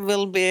I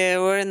will be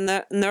very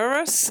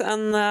nervous,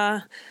 and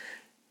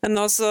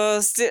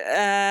also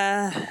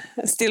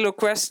still a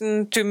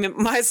question to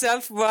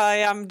myself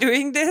why I'm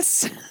doing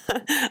this.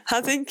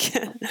 I think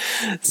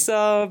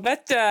so,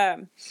 but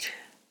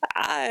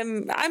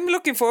I'm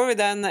looking forward,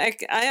 and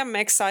I am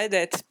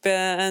excited,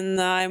 and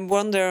I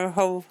wonder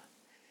how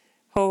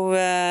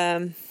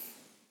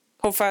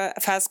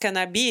fast can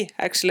I be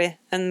actually,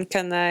 and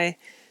can I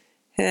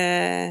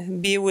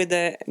be with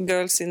the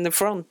girls in the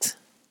front?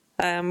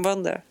 I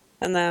wonder,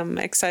 and I'm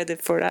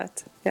excited for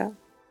that. Yeah.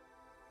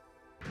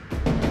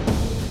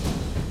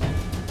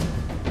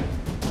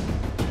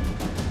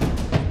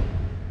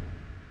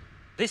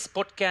 This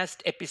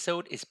podcast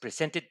episode is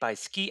presented by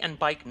Ski and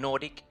Bike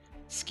Nordic,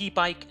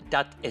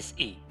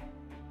 skibike.se.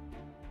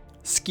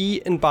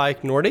 Ski and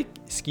Bike Nordic,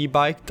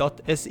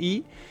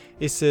 skibike.se,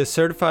 is a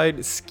certified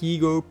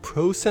SkiGo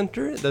Pro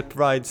Center that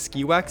provides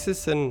ski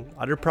waxes and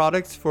other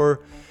products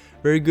for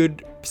very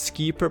good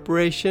ski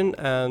preparation,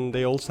 and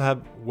they also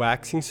have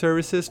waxing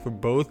services for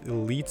both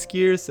elite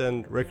skiers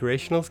and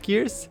recreational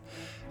skiers.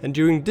 And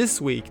during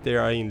this week they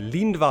are in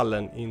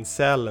Lindvallen in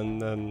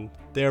Sälen, and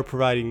they are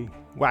providing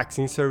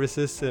waxing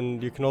services,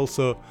 and you can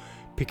also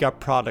pick up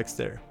products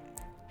there.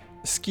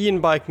 Ski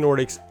and Bike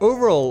Nordic's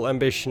overall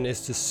ambition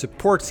is to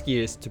support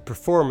skiers to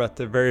perform at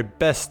the very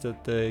best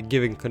at the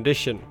given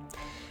condition.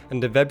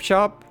 And the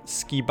webshop,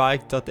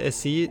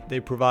 skibike.se, they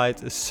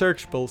provide a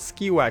searchable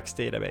ski wax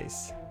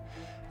database.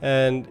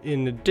 And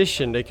in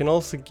addition, they can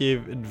also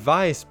give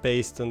advice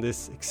based on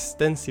this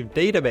extensive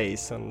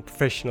database on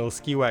professional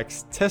ski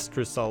wax test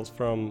results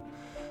from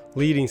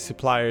leading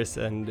suppliers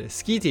and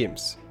ski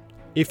teams.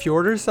 If you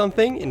order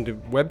something in the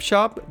web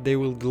shop, they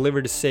will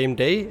deliver the same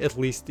day, at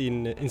least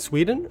in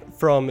Sweden,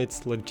 from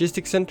its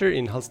logistics center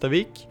in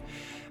Hallstavik.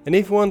 And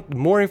if you want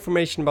more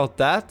information about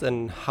that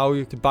and how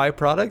you can buy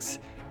products,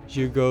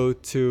 you go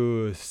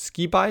to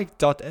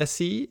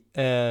skibike.se,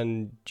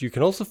 and you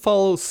can also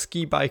follow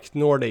Ski Bike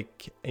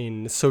Nordic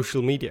in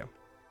social media.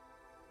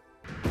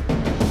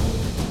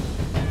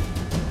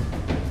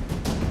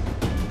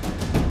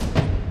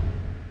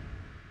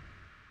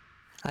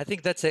 I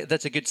think that's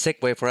a good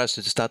segue for us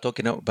to start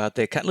talking about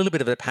a little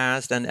bit of the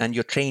past and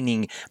your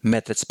training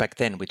methods back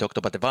then. We talked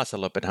about the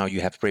Vasaloppet and how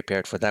you have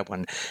prepared for that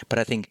one, but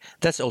I think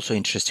that's also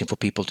interesting for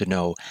people to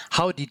know.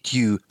 How did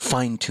you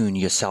fine-tune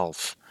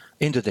yourself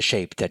into the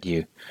shape that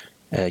you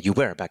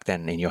were back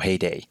then in your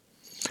heyday?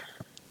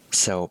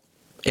 So,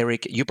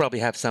 Erik, you probably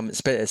have some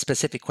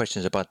specific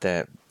questions about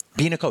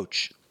being a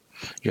coach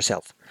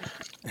yourself.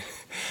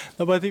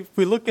 No, but if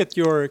we look at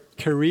your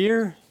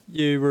career,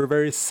 you were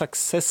very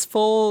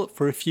successful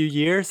for a few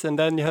years, and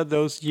then you had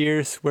those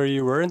years where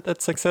you weren't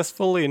that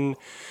successful in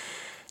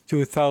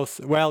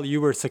 2000. Well, you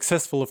were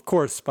successful, of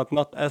course, but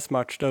not as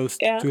much.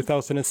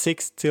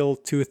 2006 till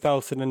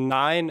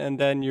 2009, and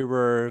then you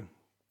were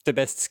the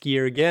best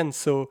skier again.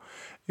 So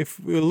if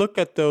we look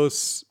at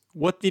those,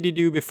 what did you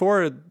do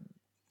before?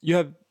 You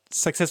have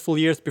successful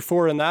years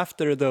before and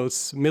after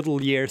those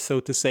middle years, so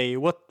to say.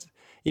 What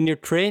in your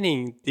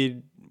training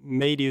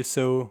made you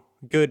so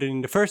good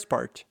in the first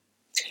part?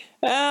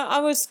 I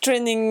was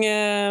training,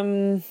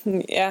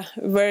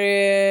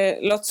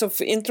 lots of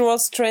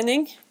intervals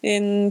training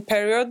in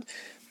period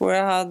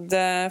where I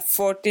had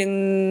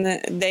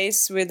 14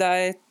 days where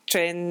I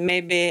trained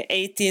maybe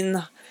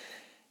 18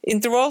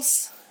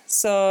 intervals.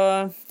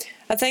 So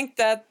I think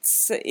that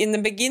in the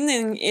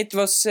beginning it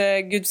was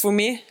good for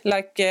me,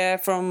 like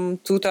from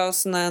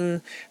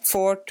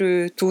 2004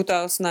 to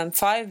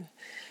 2005.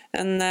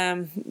 And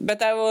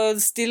but I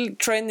was still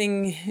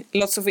training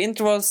lots of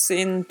intervals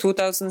in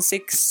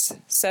 2006,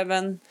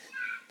 7,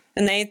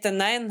 an 8 and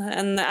 9,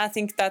 and I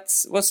think that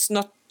was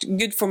not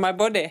good for my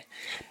body.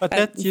 But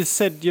that you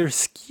said your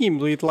scheme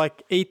with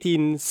like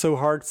 18 so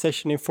hard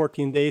session in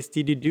 14 days.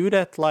 Did you do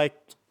that like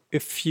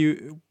if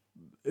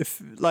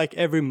like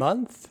every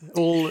month,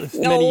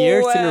 many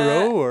years in a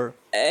row, or?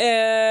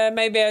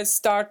 Maybe I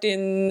start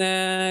in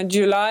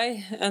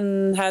July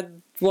and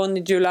had one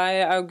in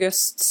July,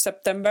 August,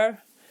 September.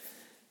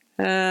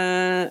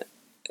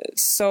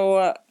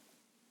 So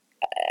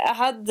I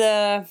had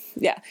that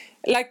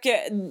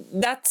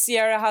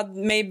year I had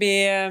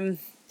maybe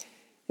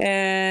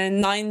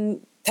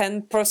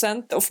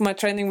 9-10% of my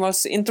training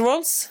was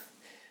intervals,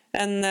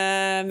 and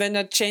when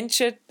I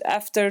changed it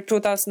after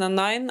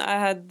 2009, I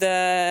had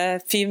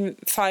 5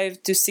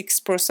 to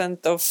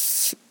 6%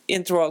 of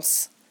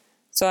intervals.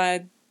 So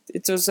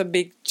it was a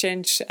big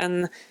change,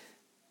 and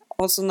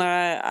also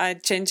now I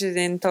changed it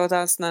in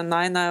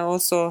 2009. I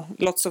also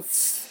lots of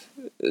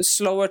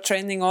slower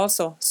training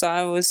also. So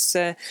I was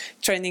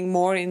training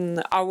more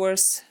in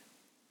hours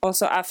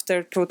also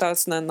after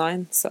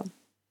 2009.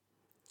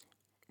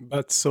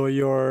 But so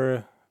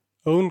your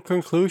own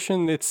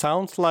conclusion, it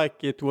sounds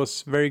like it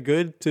was very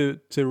good to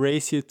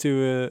raise you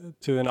to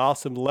an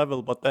awesome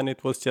level, but then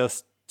it was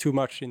just too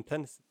much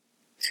intensity.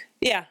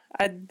 Yeah,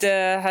 I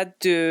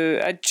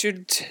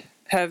should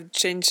have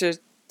changed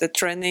the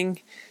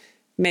training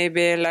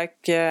maybe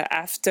like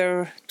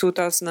after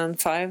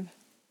 2005,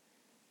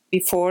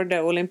 before the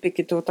Olympic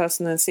in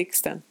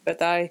 2006 then.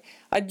 But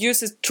I'd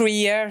used it 3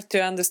 years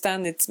to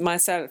understand it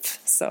myself.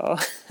 So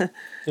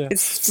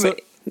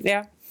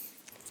yeah.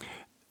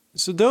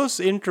 So those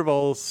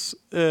intervals,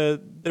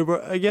 there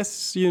were, I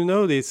guess you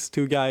know these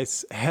two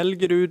guys,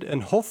 Helgerud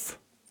and Hoff.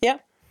 Yeah.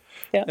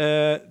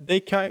 They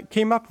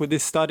came up with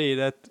this study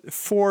that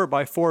 4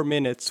 by 4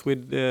 minutes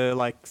with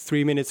like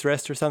 3 minutes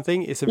rest or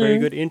something is a very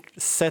good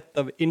set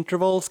of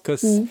intervals,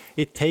 because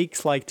it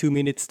takes like 2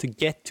 minutes to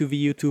get to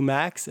VO2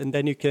 max, and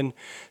then you can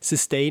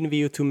sustain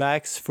VO2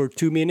 max for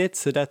 2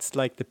 minutes. So that's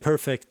like the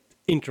perfect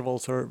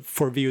intervals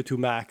for VO2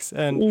 max.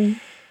 And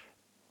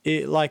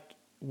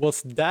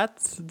was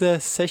that the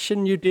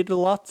session you did a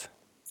lot?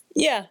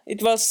 Yeah,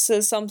 it was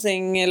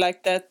something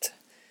like that.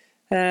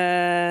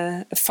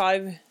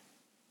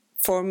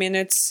 4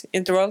 minutes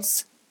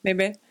intervals,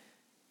 maybe.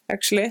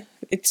 Actually,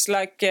 it's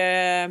like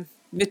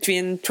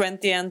between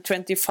 20 and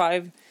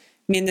 25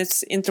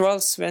 minutes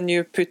intervals when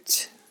you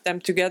put them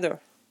together.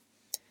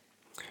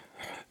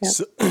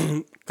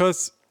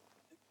 Because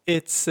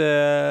it's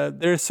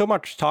there's so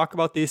much talk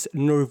about these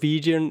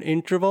Norwegian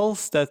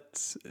intervals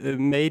that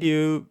made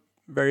you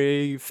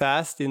very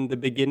fast in the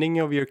beginning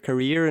of your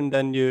career, and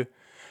then you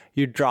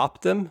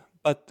dropped them.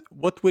 But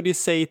what would you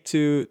say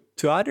to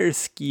other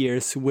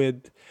skiers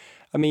with?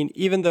 I mean,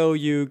 even though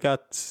it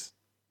got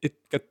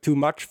too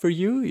much for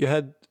you, you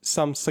had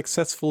some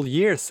successful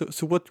years.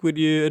 So what would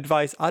you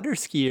advise other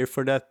skiers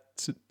for that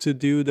to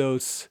do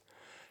that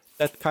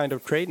kind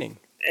of training?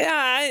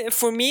 Yeah,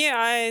 for me,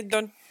 I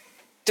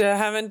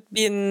haven't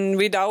been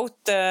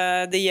without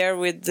the year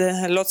with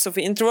lots of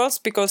intervals,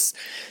 because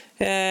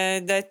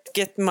that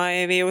get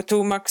my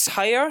VO2 max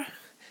higher.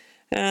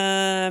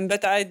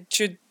 But I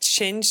should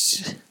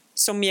change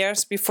some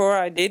years before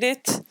I did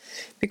it,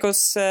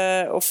 because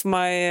of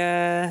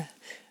my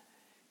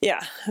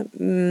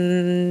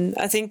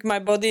I think my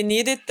body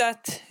needed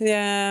that.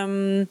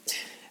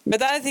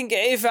 But I think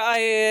if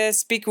I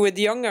speak with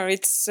younger,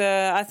 it's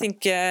I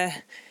think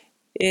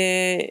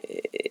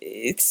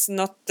it's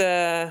not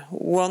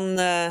one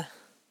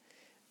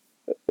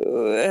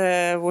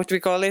what we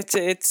call it.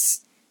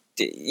 It's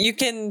you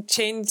can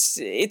change.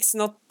 It's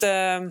not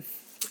the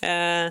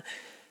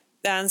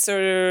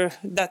answer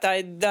that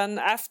I done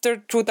after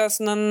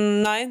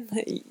 2009.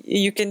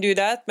 You can do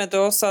that, but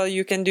also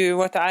you can do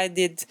what I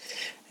did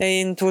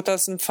in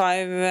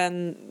 2005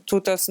 and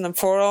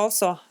 2004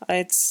 also.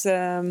 It's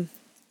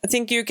I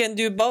think you can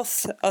do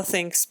both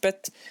things,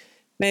 but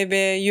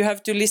maybe you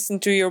have to listen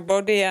to your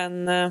body,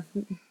 and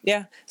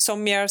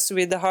some years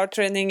with the hard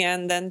training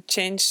and then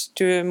change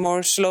to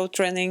more slow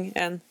training.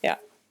 And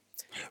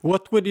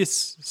what would you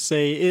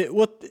say?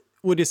 What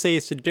would you say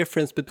is the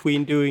difference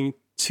between doing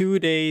 2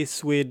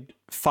 days with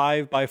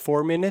 5 by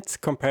 4 minutes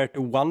compared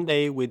to 1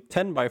 day with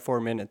 10 by 4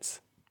 minutes?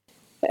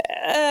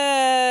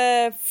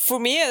 For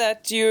me,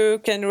 that you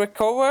can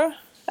recover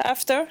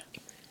after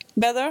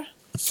better.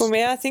 For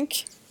me, I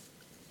think.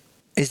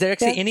 Is there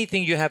actually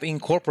anything you have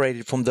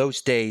incorporated from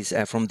those days,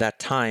 from that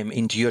time,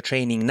 into your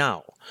training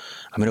now?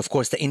 I mean, of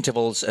course, the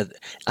intervals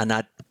are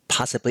not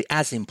possibly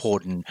as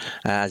important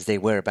as they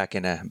were back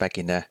in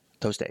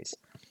those days.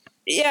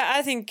 Yeah,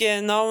 I think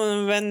now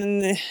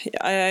when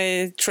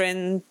I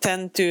train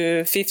 10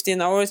 to 15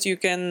 hours, you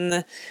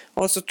can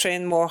also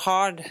train more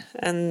hard.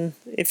 And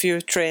if you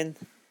train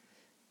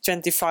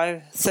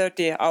 25,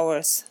 30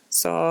 hours.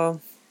 So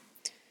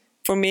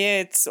for me,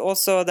 it's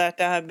also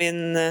that I have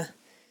been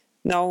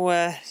now,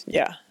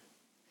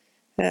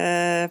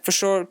 for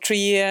sure,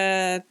 three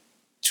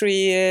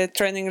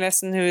training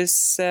lessons who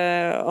is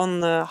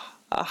on a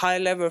high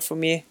level for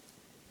me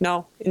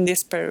now in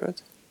this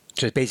period.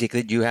 So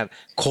basically, you have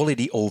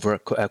quality over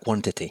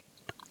quantity.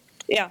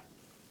 Yeah.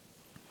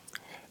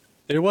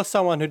 There was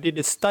someone who did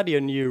a study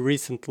on you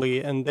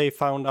recently, and they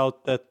found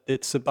out that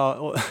it's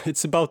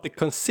about the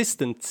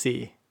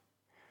consistency,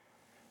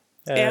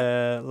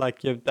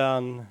 like you've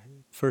done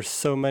for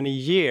so many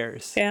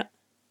years. Yeah.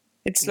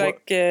 It's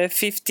like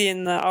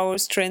 15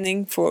 hours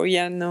training for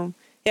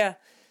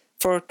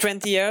for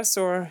 20 years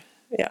or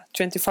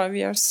 25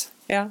 years.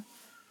 Yeah.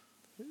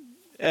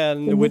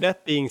 And with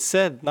that being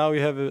said, now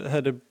you have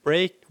had a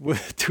break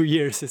with 2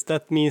 years. Does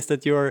that means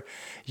that your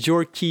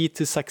key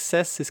to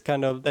success is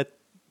kind of that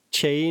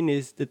chain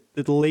is that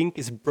the link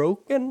is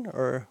broken,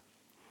 or?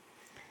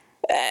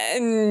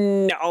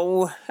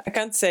 No, I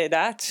can't say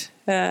that.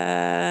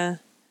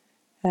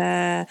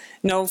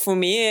 No, for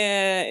me,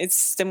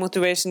 it's the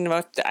motivation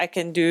what I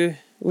can do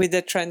with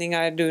the training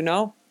I do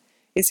now.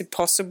 Is it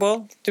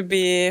possible to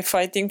be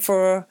fighting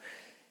for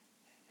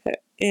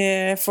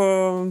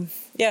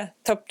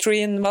top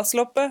 3 in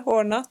Vasaloppet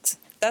or not?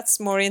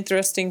 That's more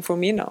interesting for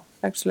me now,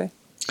 actually.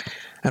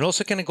 And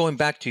also kind of going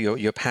back to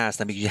your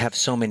past, I mean, you have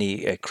so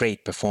many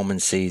great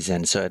performances,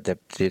 and so the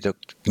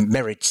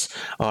merits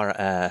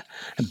are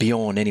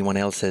beyond anyone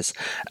else's.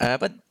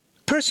 But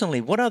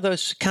personally, what are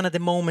those kind of the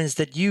moments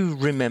that you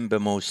remember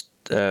most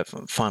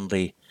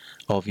fondly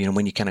of,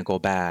 when you kind of go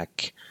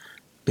back?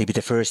 Maybe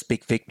the first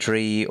big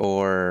victory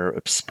or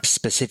a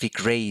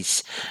specific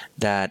race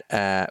that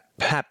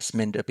perhaps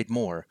meant a bit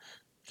more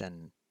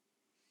than...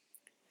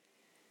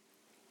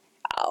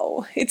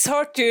 Oh, it's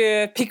hard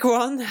to pick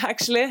one,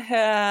 actually.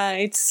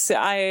 I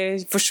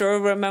for sure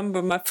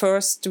remember my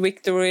first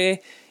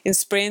victory in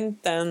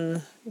sprint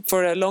and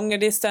for a longer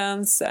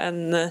distance,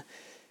 and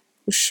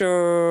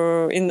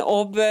sure in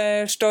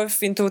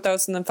Oberstdorf in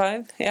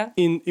 2005. Yeah.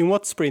 In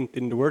what sprint?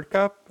 In the World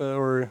Cup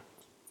or?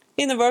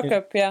 In the World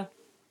Cup, yeah.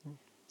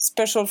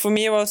 Special for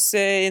me was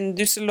in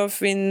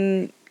Düsseldorf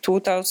in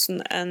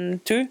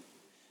 2002,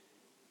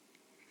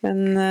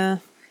 and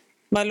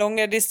my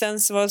longer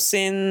distance was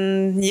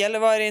in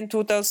Gällivare in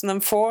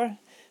 2004.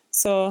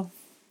 So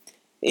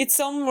it's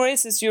some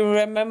races you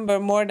remember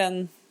more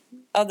than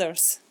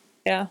others.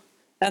 Yeah.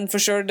 And for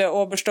sure the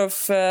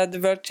Oberstdorf, the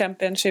World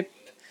Championship,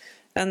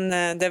 and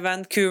the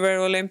Vancouver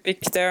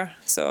Olympic there.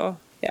 So,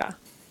 yeah.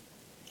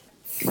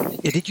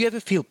 Did you ever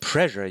feel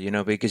pressure,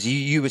 because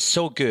you were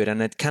so good,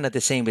 and it's kind of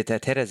the same with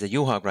Teresa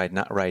Johaug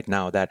right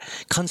now, that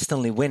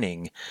constantly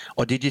winning,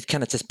 or did you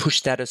kind of just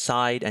push that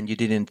aside and you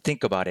didn't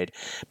think about it,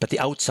 but the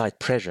outside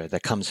pressure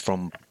that comes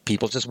from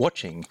people just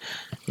watching,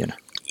 Yeah,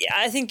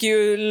 I think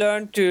you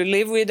learn to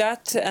live with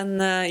that,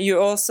 and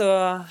you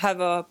also have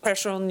a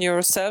pressure on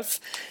yourself.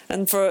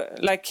 And for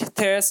like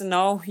Teresa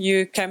now,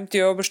 you came to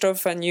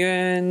Oberstdorf and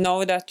you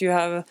know that you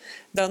have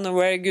done a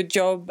very good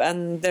job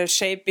and the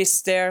shape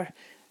is there.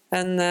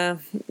 And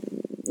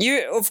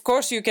of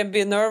course, you can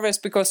be nervous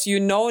because you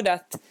know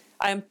that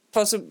I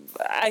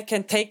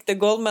can take the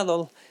gold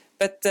medal,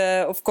 but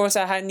of course,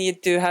 I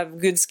need to have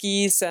good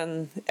skis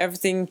and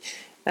everything,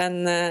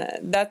 and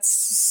that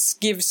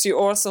gives you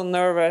also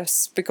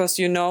nervous because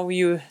you know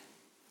you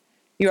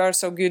are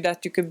so good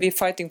that you could be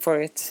fighting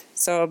for it.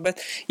 So, but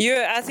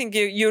I think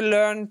you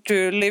learn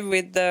to live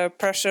with the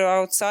pressure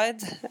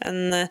outside,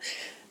 and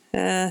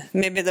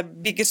maybe the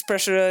biggest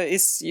pressure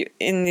is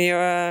in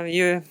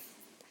you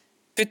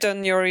put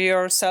on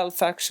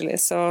yourself, actually.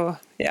 So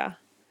yeah.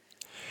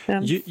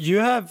 You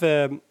have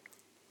on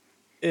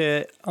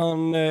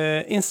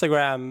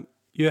Instagram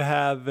you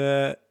have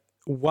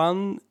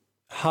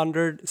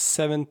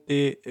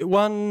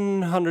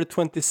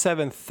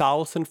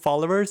 127,000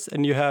 followers,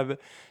 and you have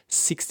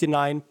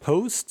 69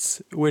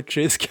 posts, which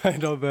is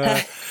kind of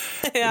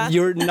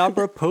your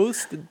number of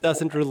posts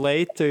doesn't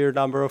relate to your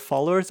number of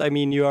followers. I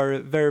mean, you are a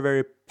very,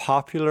 very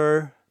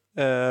popular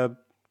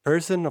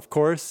person, of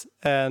course,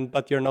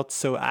 but you're not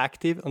so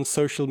active on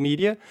social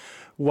media.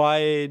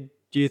 Why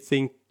do you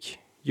think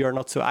you're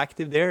not so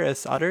active there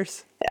as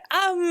others?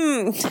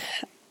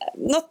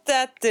 Not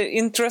that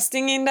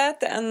interesting in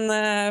that,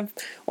 and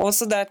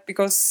also that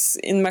because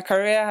in my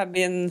career I've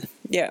been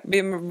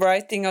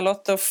writing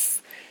lots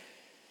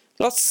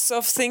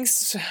of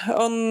things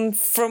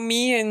from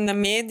me in the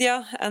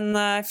media, and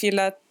I feel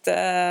that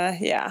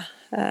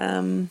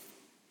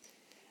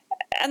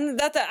and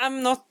that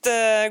I'm not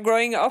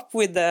growing up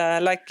with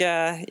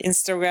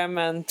Instagram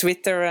and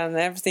Twitter and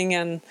everything,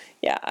 and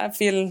I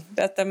feel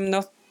that I'm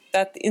not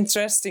that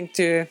interesting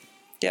to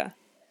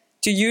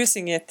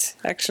using it,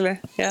 actually.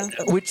 Yeah.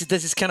 Which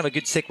this is kind of a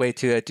good segue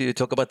to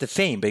talk about the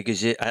fame,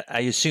 because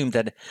I assume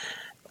that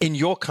in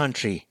your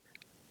country,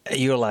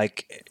 you're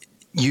like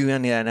you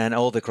and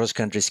all the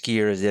cross-country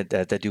skiers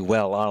that do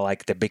well are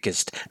like the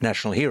biggest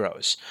national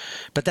heroes.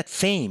 But that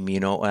fame,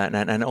 and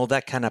all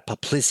that kind of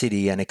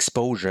publicity and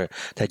exposure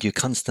that you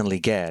constantly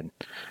get,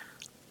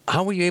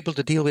 how were you able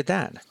to deal with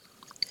that?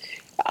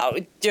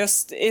 It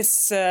just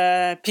is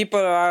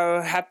people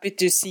are happy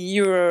to see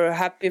you, or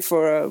happy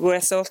for a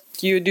result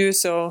you do.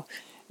 So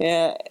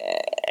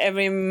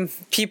every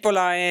people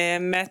I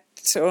met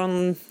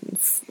when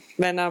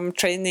I'm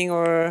training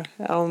or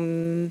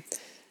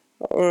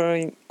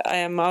or I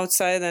am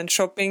outside and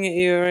shopping,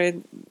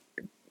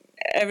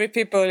 every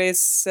people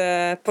is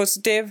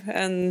positive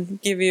and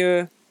give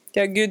you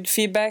good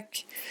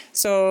feedback.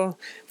 So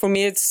for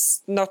me,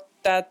 it's not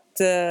that.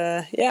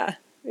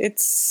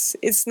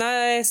 It's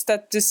nice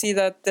to see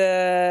that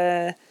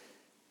the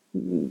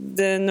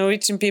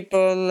Norwegian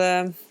people,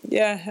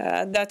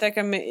 that I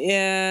can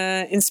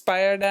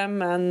inspire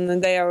them,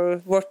 and they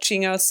are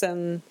watching us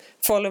and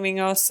following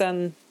us,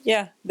 and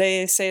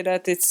they say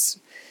that it's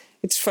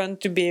fun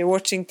to be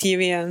watching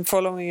TV and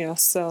following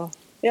us. So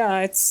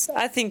I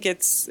think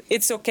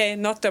it's okay,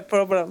 not a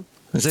problem.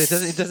 So it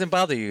doesn't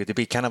bother you to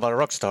be kind of a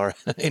rock star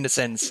in a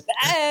sense?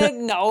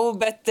 No,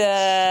 but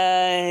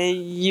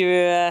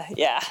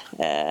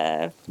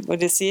what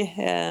do you see?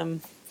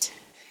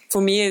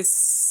 For me,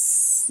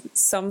 it's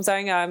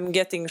sometimes I'm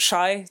getting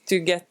shy to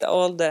get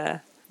all the,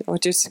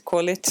 what do you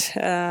call it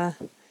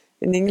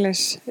in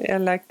English?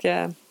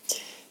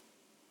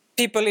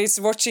 People is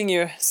watching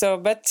you. So,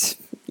 but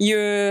you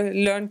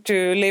learn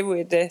to live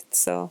with it.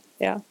 So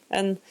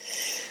and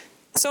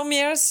some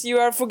years you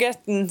are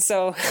forgotten.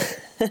 So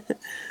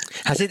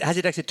has it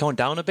actually toned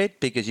down a bit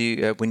because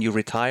you when you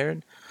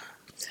retired?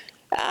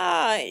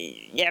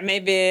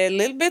 Maybe a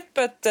little bit,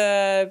 but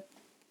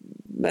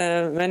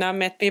when I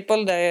met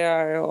people, they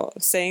are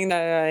saying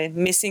that are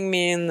missing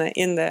me in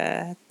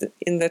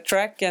the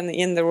track and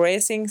in the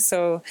racing.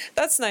 So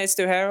that's nice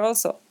to hear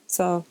also.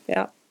 So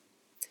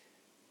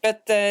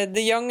but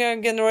the younger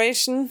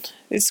generation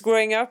is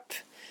growing up.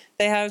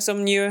 They have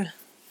some new.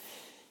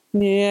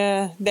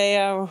 They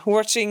are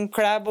watching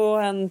Klæbo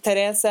and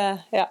Therese.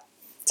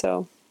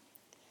 So.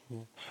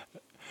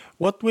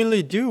 What will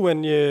you do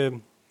when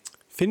you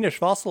finish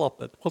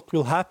Vasaloppet? What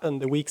will happen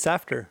the weeks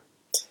after?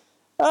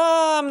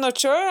 I'm not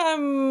sure. I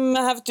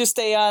have to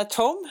stay at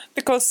home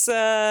because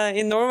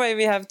in Norway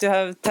we have to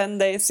have 10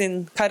 days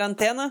in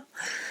quarantine.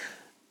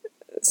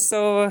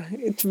 So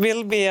it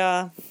will be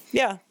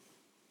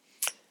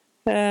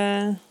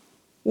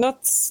not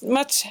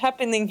much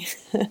happening.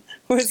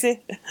 We'll see.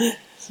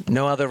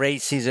 No other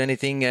races or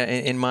anything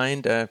in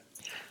mind? I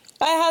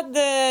had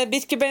the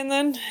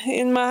Birkebeiner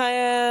in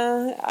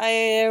my.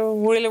 I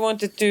really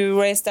wanted to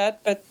race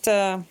that, but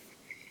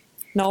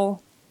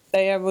no,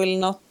 they will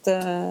not.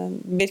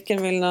 Birken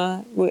will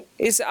not.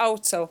 Is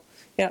out, so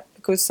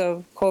because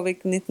of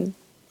COVID-19.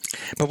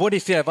 But what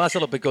if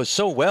Vasaloppet goes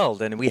so well?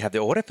 Then we have the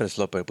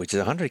Årefjellsloppet, which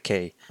is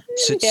 100k.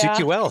 Suit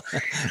you well.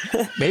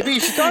 Maybe you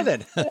should go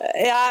then.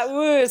 We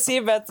will see,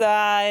 but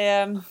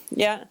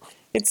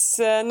it's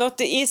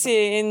not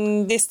easy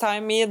in this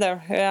time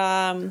either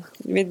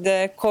with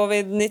the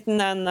COVID-19,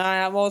 and I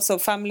have also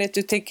family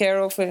to take care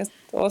of it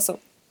also.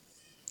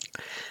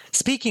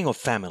 Speaking of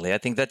family, I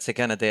think that's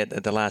kind of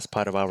the last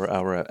part of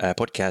our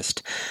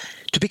podcast.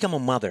 To become a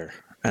mother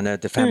and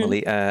the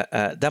family,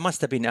 that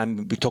must have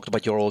been. We talked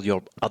about all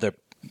your other,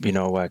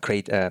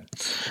 great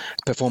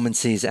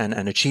performances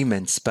and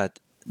achievements, but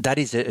that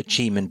is an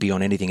achievement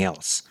beyond anything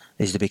else.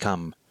 Is to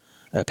become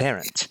a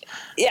parent.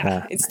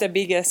 Yeah, it's the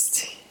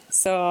biggest.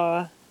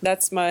 So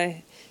that's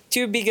my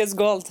two biggest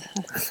goals,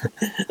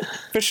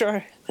 for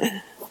sure.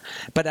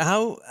 But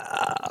how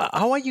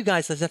are you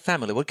guys as a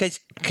family? What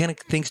kind of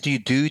things do you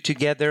do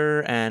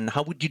together, and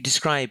how would you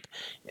describe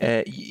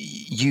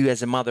you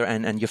as a mother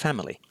and your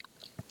family?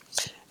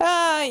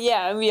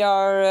 We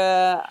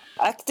are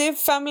active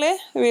family.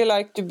 We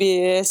like to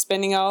be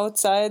spending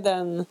outside,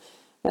 and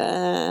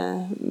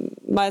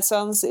my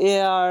sons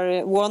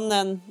are 1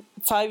 and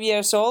 5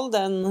 years old,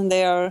 and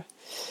they are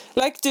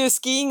like to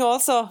skiing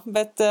also.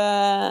 But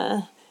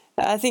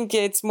I think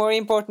it's more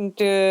important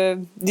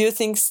to do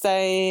things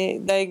they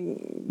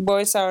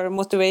boys are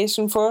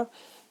motivation for.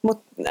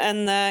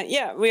 And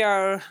we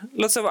are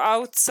lots of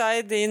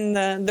outside in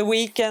the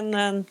weekend,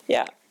 and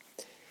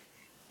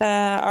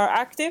are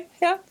active.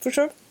 Yeah, for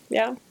sure.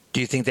 Yeah. Do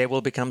you think they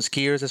will become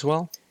skiers as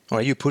well? Or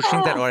are you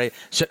pushing that? Or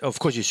of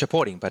course you're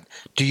supporting, but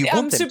do you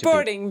want them to be? I'm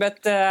supporting,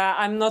 but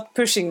I'm not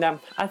pushing them.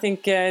 I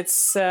think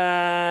it's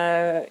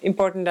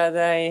important that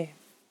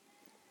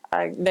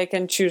they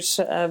can choose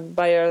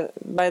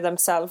by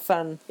themselves,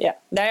 and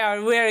they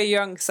are very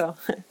young. So,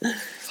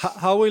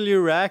 how will you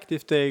react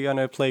if they're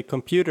gonna play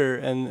computer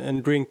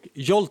and drink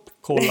Jolt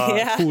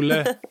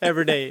Cola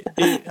every day?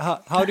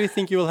 How do you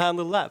think you will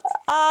handle that?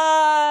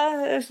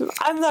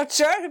 I'm not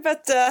sure,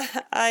 but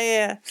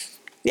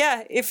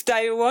if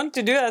they want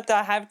to do it,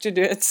 I have to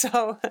do it.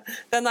 So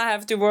then I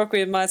have to work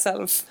with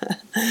myself.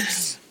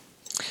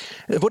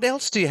 What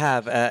else do you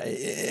have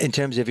in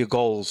terms of your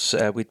goals?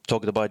 We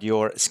talked about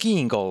your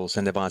skiing goals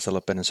and the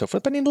Vasaloppet and so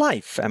forth, but in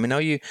life, I mean, now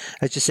you,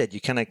 as you said,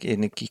 you kind of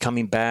you're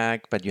coming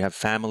back, but you have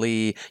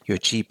family, you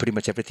achieve pretty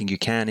much everything you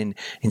can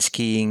in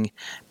skiing.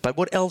 But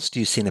what else do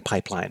you see in the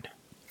pipeline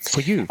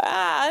for you?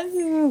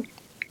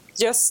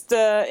 Just,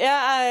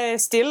 I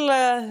still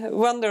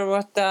wonder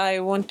what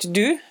I want to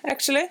do,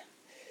 actually.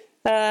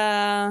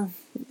 I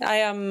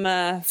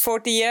am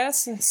 40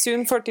 years,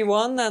 soon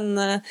 41,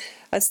 and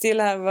I still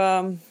have,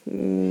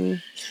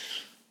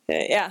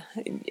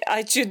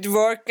 I should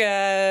work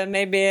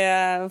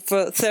maybe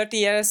for 30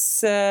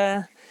 years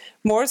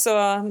more. So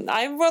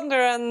I wonder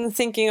and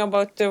thinking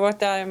about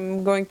what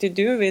I'm going to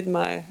do with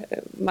my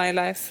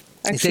life.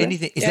 Actually.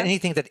 Is there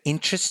anything that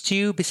interests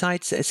you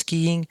besides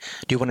skiing?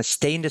 Do you want to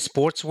stay in the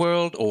sports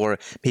world, or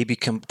maybe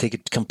take a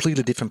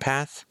completely different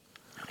path?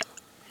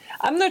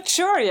 I'm not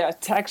sure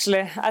yet,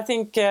 actually. I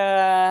think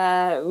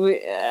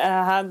we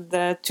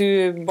had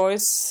two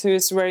boys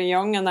who's very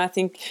young, and I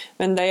think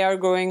when they are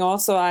growing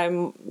also, I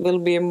will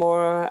be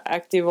more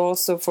active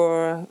also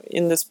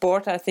in the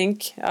sport. I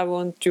think I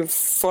want to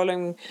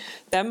follow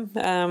them.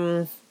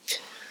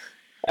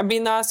 I've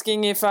been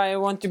asking if I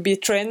want to be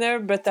trainer,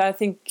 but I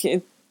think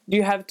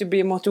you have to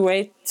be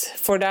motivated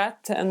for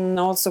that, and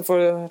also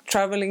for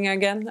traveling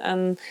again.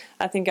 And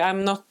I think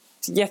I'm not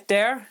yet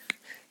there.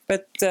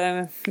 But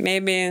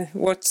maybe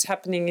what's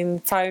happening in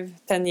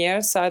 5-10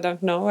 years, I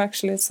don't know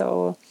actually.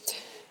 So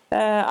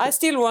I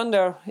still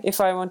wonder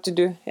if I want to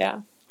do.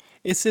 Yeah.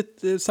 Is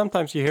it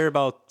sometimes you hear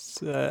about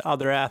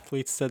other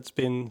athletes that's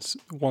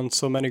won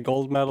so many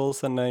gold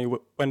medals, and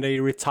when they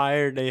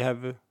retire, they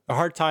have a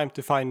hard time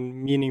to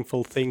find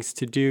meaningful things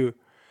to do.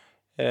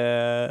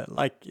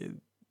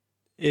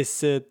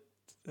 Is it?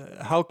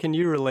 How can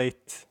you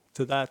relate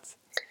to that?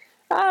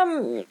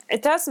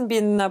 It hasn't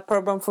been a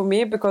problem for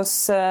me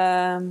because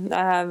I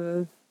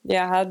have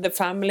had the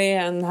family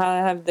and I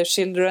have the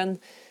children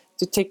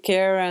to take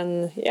care,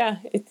 and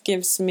it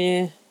gives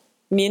me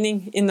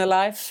meaning in the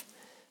life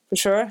for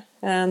sure.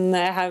 And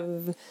I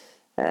have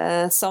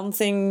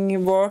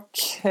something work.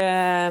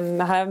 I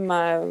have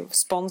my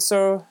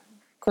sponsor,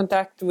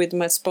 contact with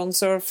my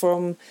sponsor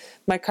from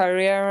my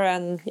career,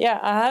 and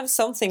I have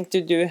something to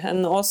do.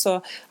 And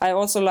also I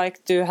also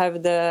like to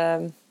have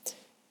the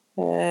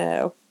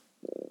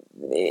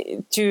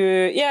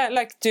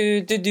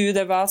to do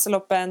the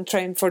Vasalopp and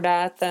train for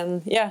that,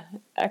 and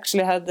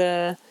actually had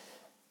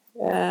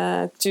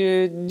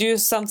to do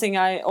something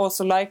I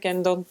also like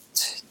and don't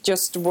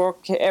just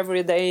work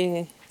every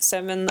day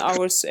 7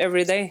 hours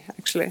every day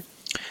actually.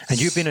 And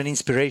you've been an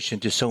inspiration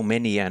to so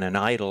many and an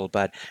idol,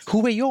 but who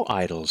were your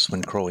idols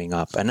when growing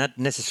up? And not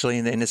necessarily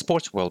in the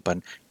sports world, but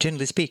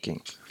generally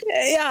speaking.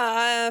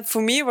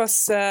 For me it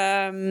was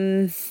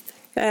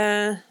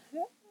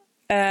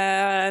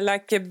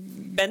like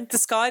Bente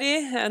Skari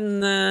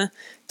and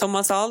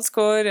Thomas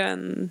Alsgaard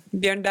and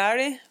Bjørn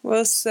Dæhlie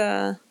was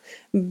a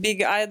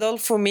big idol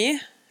for me.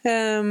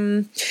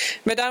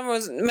 But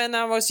when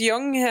I was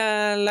young,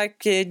 like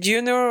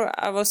junior,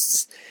 I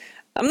was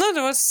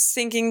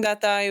thinking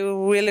that I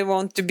really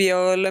want to be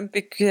an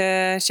Olympic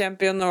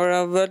champion or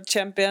a world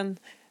champion.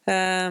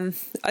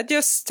 I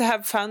just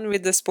have fun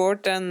with the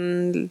sport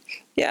and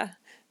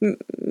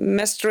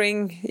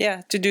mastering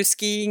to do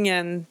skiing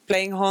and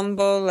playing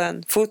handball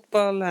and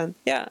football, and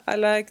I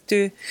like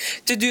to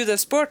do the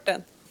sport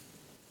then.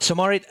 So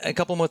Marit, a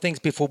couple more things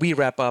before we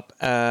wrap up.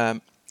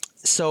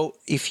 So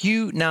if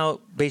you now,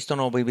 based on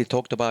all we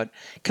talked about,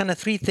 kind of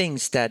 3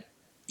 things that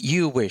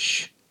you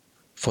wish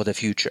for the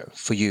future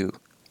for you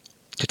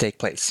to take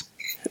place.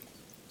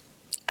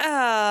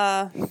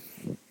 That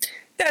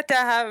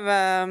I have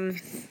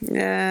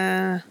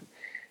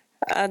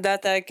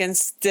that I can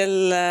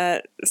still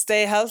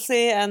stay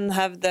healthy and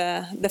have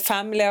the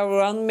family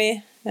around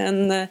me,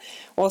 and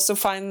also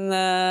find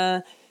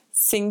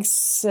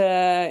things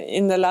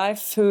in the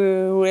life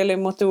who really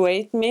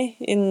motivate me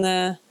in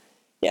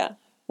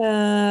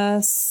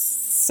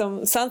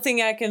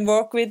something I can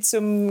work with,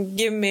 some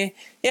give me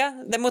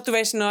the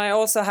motivation I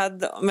also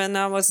had when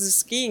I was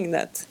skiing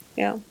that.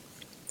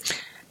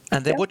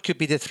 And then what could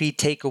be the 3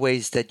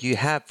 takeaways that you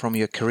have from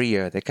your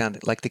career, the kind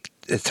of like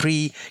the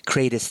 3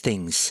 greatest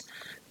things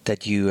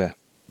that you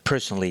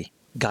personally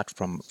got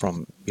from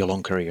your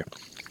long career?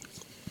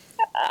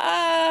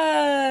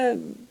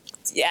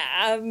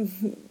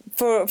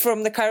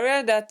 From the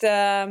career that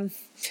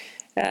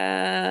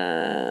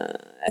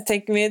I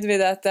take with me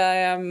that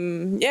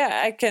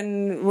I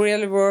can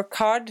really work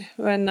hard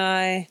when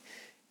I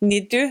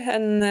need to,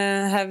 and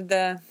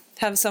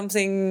have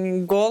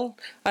something goal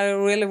I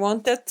really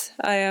wanted.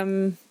 I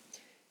am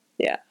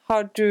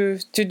hard to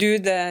do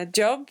the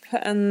job,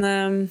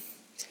 and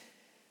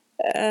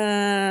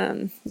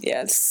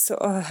it's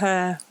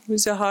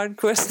a hard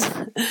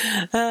question.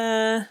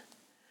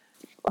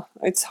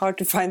 It's hard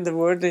to find the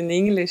word in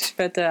English,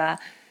 but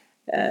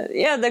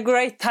the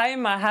great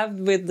time I have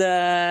with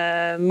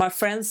my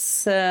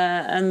friends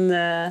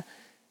and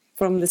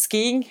from the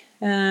skiing.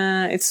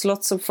 It's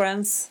lots of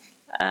friends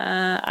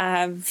I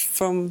have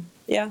from.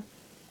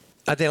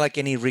 Are there like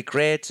any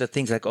regrets or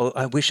things like, oh,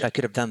 I wish I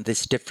could have done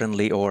this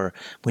differently, or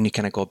when you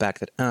kind of go back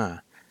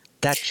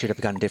that should have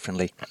gone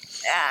differently?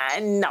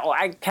 No,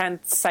 I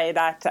can't say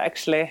that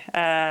actually.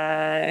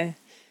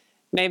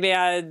 Maybe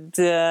I'd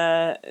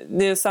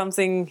do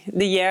something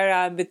the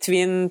year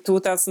between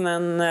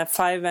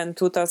 2005 and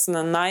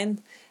 2009.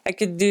 I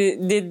could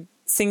did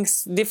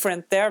things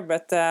different there,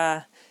 but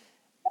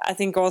I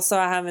think also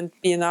I haven't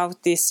been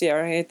out this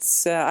year.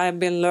 It's I've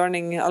been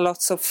learning a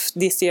lot of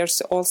this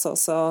years also.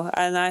 So,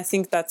 and I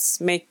think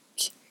that's make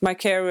my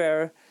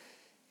career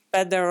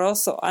better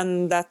also,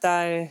 and that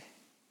I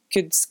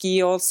could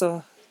ski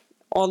also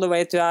all the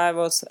way to I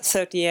was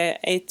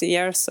 38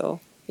 years. So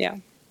yeah.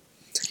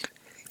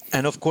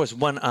 And of course,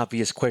 one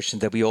obvious question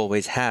that we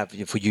always have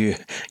for you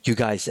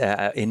guys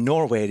in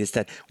Norway is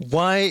that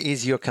why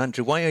is your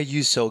country, why are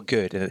you so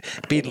good?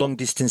 Be it long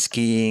distance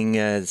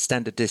skiing,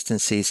 standard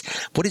distances.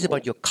 What is it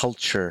about your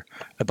culture,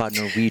 about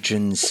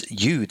Norwegians,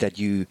 that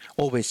you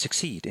always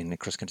succeed in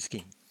cross country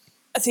skiing?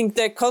 I think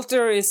the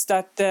culture is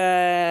that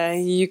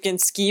you can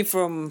ski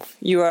from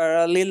you are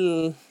a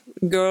little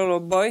girl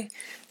or boy.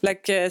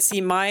 Like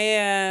see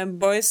my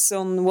boys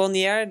on 1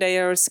 year, they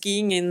are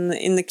skiing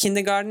in the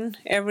kindergarten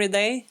every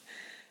day.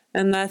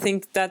 And I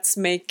think that's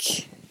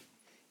make,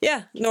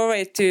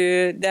 Norway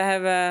they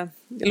have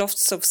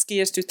lots of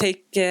skiers to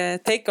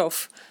take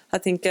off. I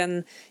think,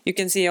 and you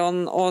can see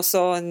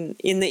also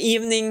in the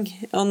evening,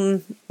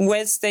 on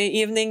Wednesday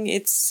evening,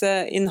 it's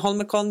in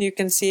Holmenkollen, you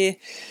can see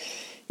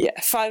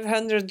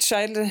 500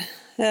 child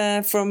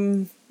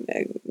from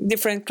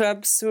different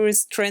clubs who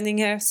is training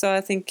here. So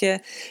I think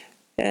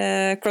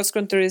cross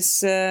country is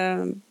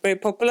very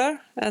popular,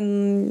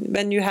 and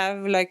when you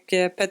have like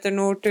Petter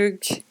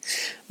Northug,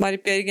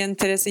 Marit Bjørgen,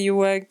 Therese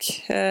Johaug,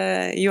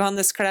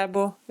 Johannes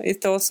Klæbo,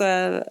 it's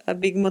also a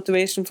big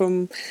motivation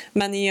from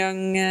many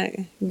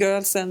young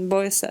girls and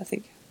boys, I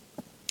think.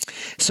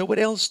 So what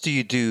else do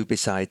you do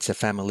besides a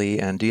family,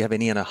 and do you have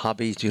any other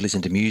hobbies? Do you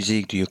listen to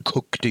music? Do you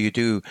cook? Do you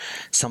do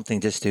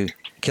something just to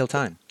kill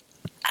time?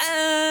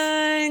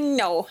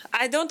 No,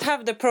 I don't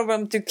have the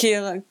problem to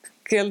kill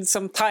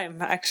some time,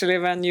 actually,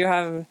 when you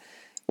have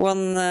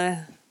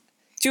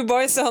two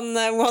boys on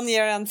 1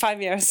 year and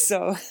 5 years.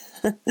 So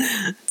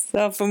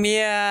so for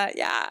me,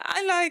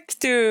 I like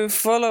to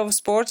follow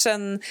sports,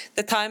 and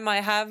the time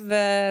I have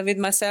with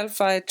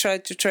myself, I try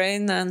to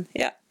train, and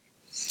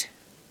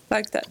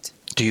like that.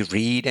 Do you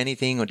read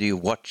anything, or do you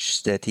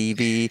watch the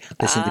TV,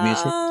 listen to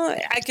music?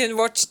 I can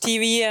watch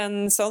TV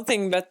and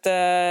something, but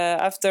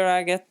after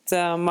I get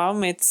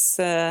mom, it's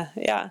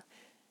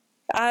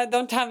I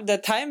don't have the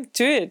time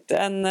to it,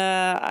 and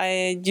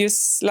I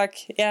use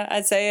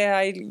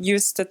I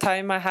use the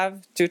time I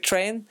have to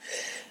train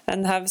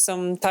and have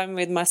some time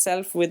with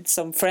myself, with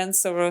some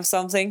friends or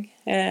something,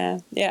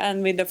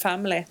 and with the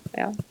family.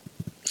 Yeah.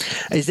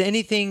 Is there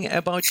anything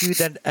about you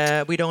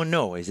that we don't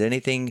know? Is there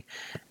anything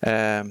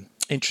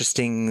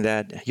interesting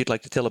that you'd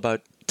like to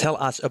tell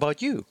us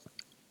about you?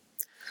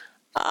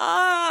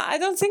 I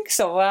don't think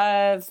so.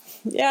 I've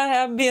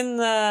been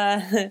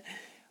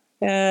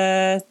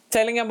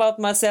telling about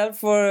myself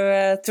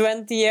for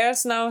 20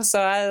 years now,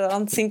 so I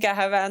don't think I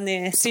have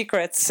any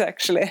secrets,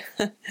 actually.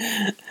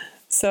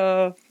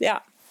 So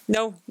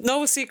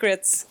no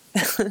secrets.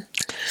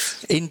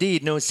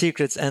 Indeed, no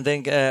secrets. And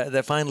then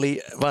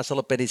finally,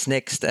 Vasaloppet is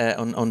next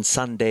on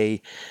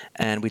Sunday,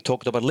 and we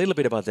talked a little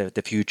bit about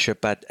the future,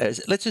 but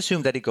let's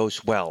assume that it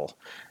goes well.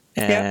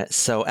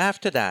 So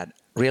after that,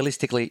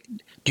 realistically,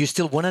 do you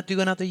still want to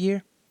do another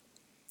year?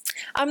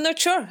 I'm not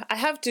sure. I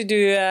have to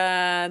do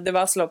the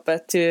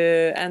Vasaloppet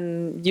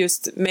and use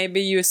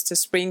the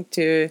spring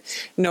to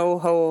know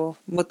how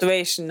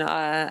motivation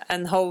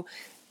and how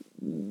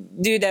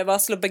do the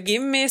Vasaloppet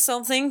give me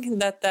something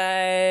that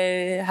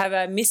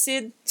I missed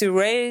to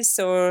race,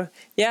 or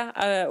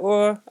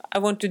I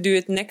want to do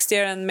it next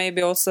year, and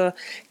maybe also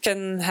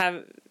can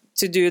have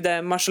to do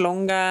the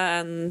Marcialonga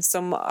and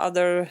some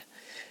other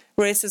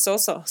races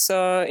also.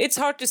 So it's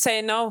hard to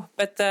say no,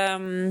 but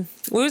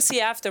we'll see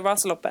after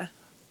Vasaloppet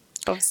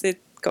how it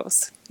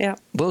goes. Yeah,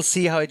 we'll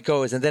see how it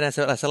goes. And then as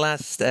a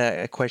last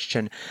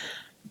question,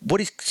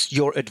 what is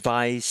your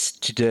advice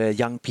to the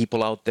young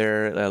people out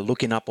there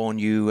looking up on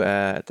you,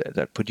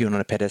 that put you on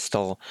a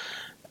pedestal,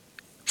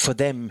 for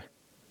them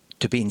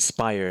to be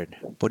inspired?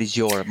 What is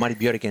your Marit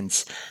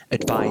Bjørgen's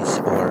advice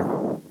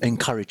or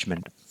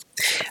encouragement?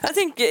 I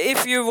think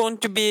if you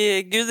want to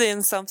be good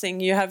in something,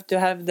 you have to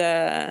have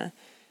the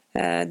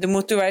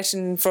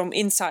motivation from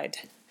inside.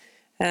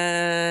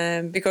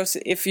 Because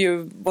if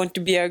you want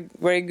to be a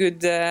very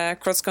good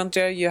cross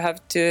country, you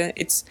have to.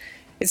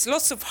 It's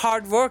lots of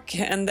hard work,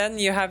 and then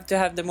you have to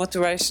have the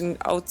motivation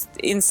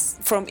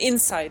from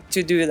inside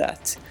to do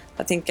that.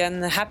 I think,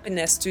 and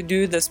happiness to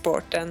do the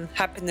sport, and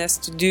happiness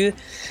to do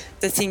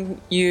the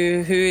thing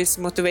who is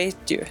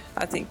motivate you.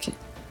 I think.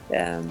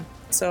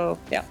 So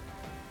yeah.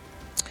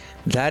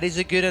 That is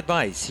a good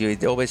advice.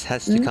 It always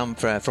has to come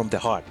from the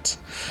heart.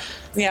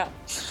 Yeah.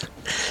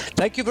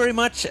 Thank you very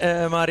much,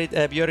 Marit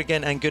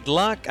Bjørgen, and good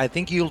luck. I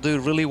think you'll do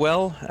really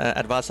well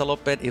at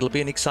Vasaloppet. It'll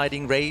be an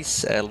exciting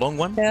race, a long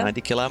one,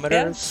 90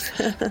 kilometers.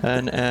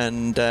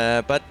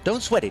 Yeah. But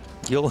don't sweat it.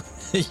 You'll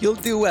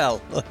do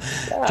well.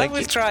 I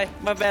will try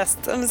my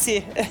best. Let me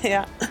see.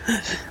 Yeah.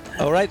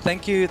 All right,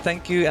 thank you,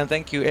 and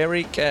thank you,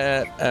 Eric,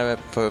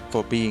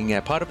 for being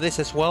a part of this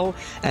as well.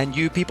 And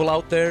you people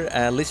out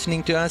there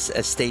listening to us,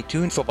 stay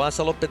tuned for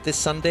Vasaloppet this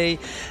Sunday.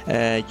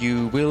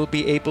 You will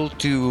be able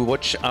to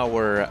watch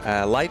our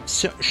live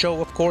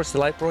show, of course, the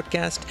live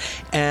broadcast,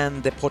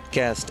 and the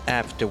podcast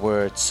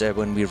afterwards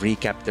when we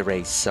recap the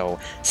race. So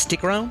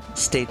stick around,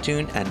 stay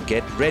tuned, and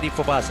get ready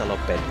for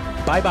Vasaloppet.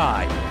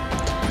 Bye-bye.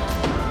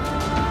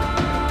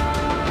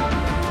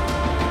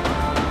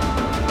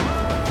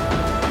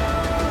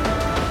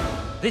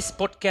 This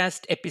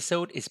podcast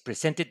episode is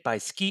presented by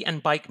Ski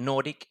and Bike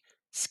Nordic,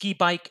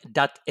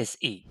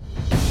 skibike.se.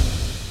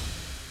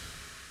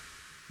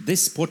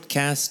 This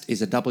podcast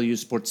is a W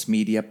Sports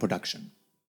Media production.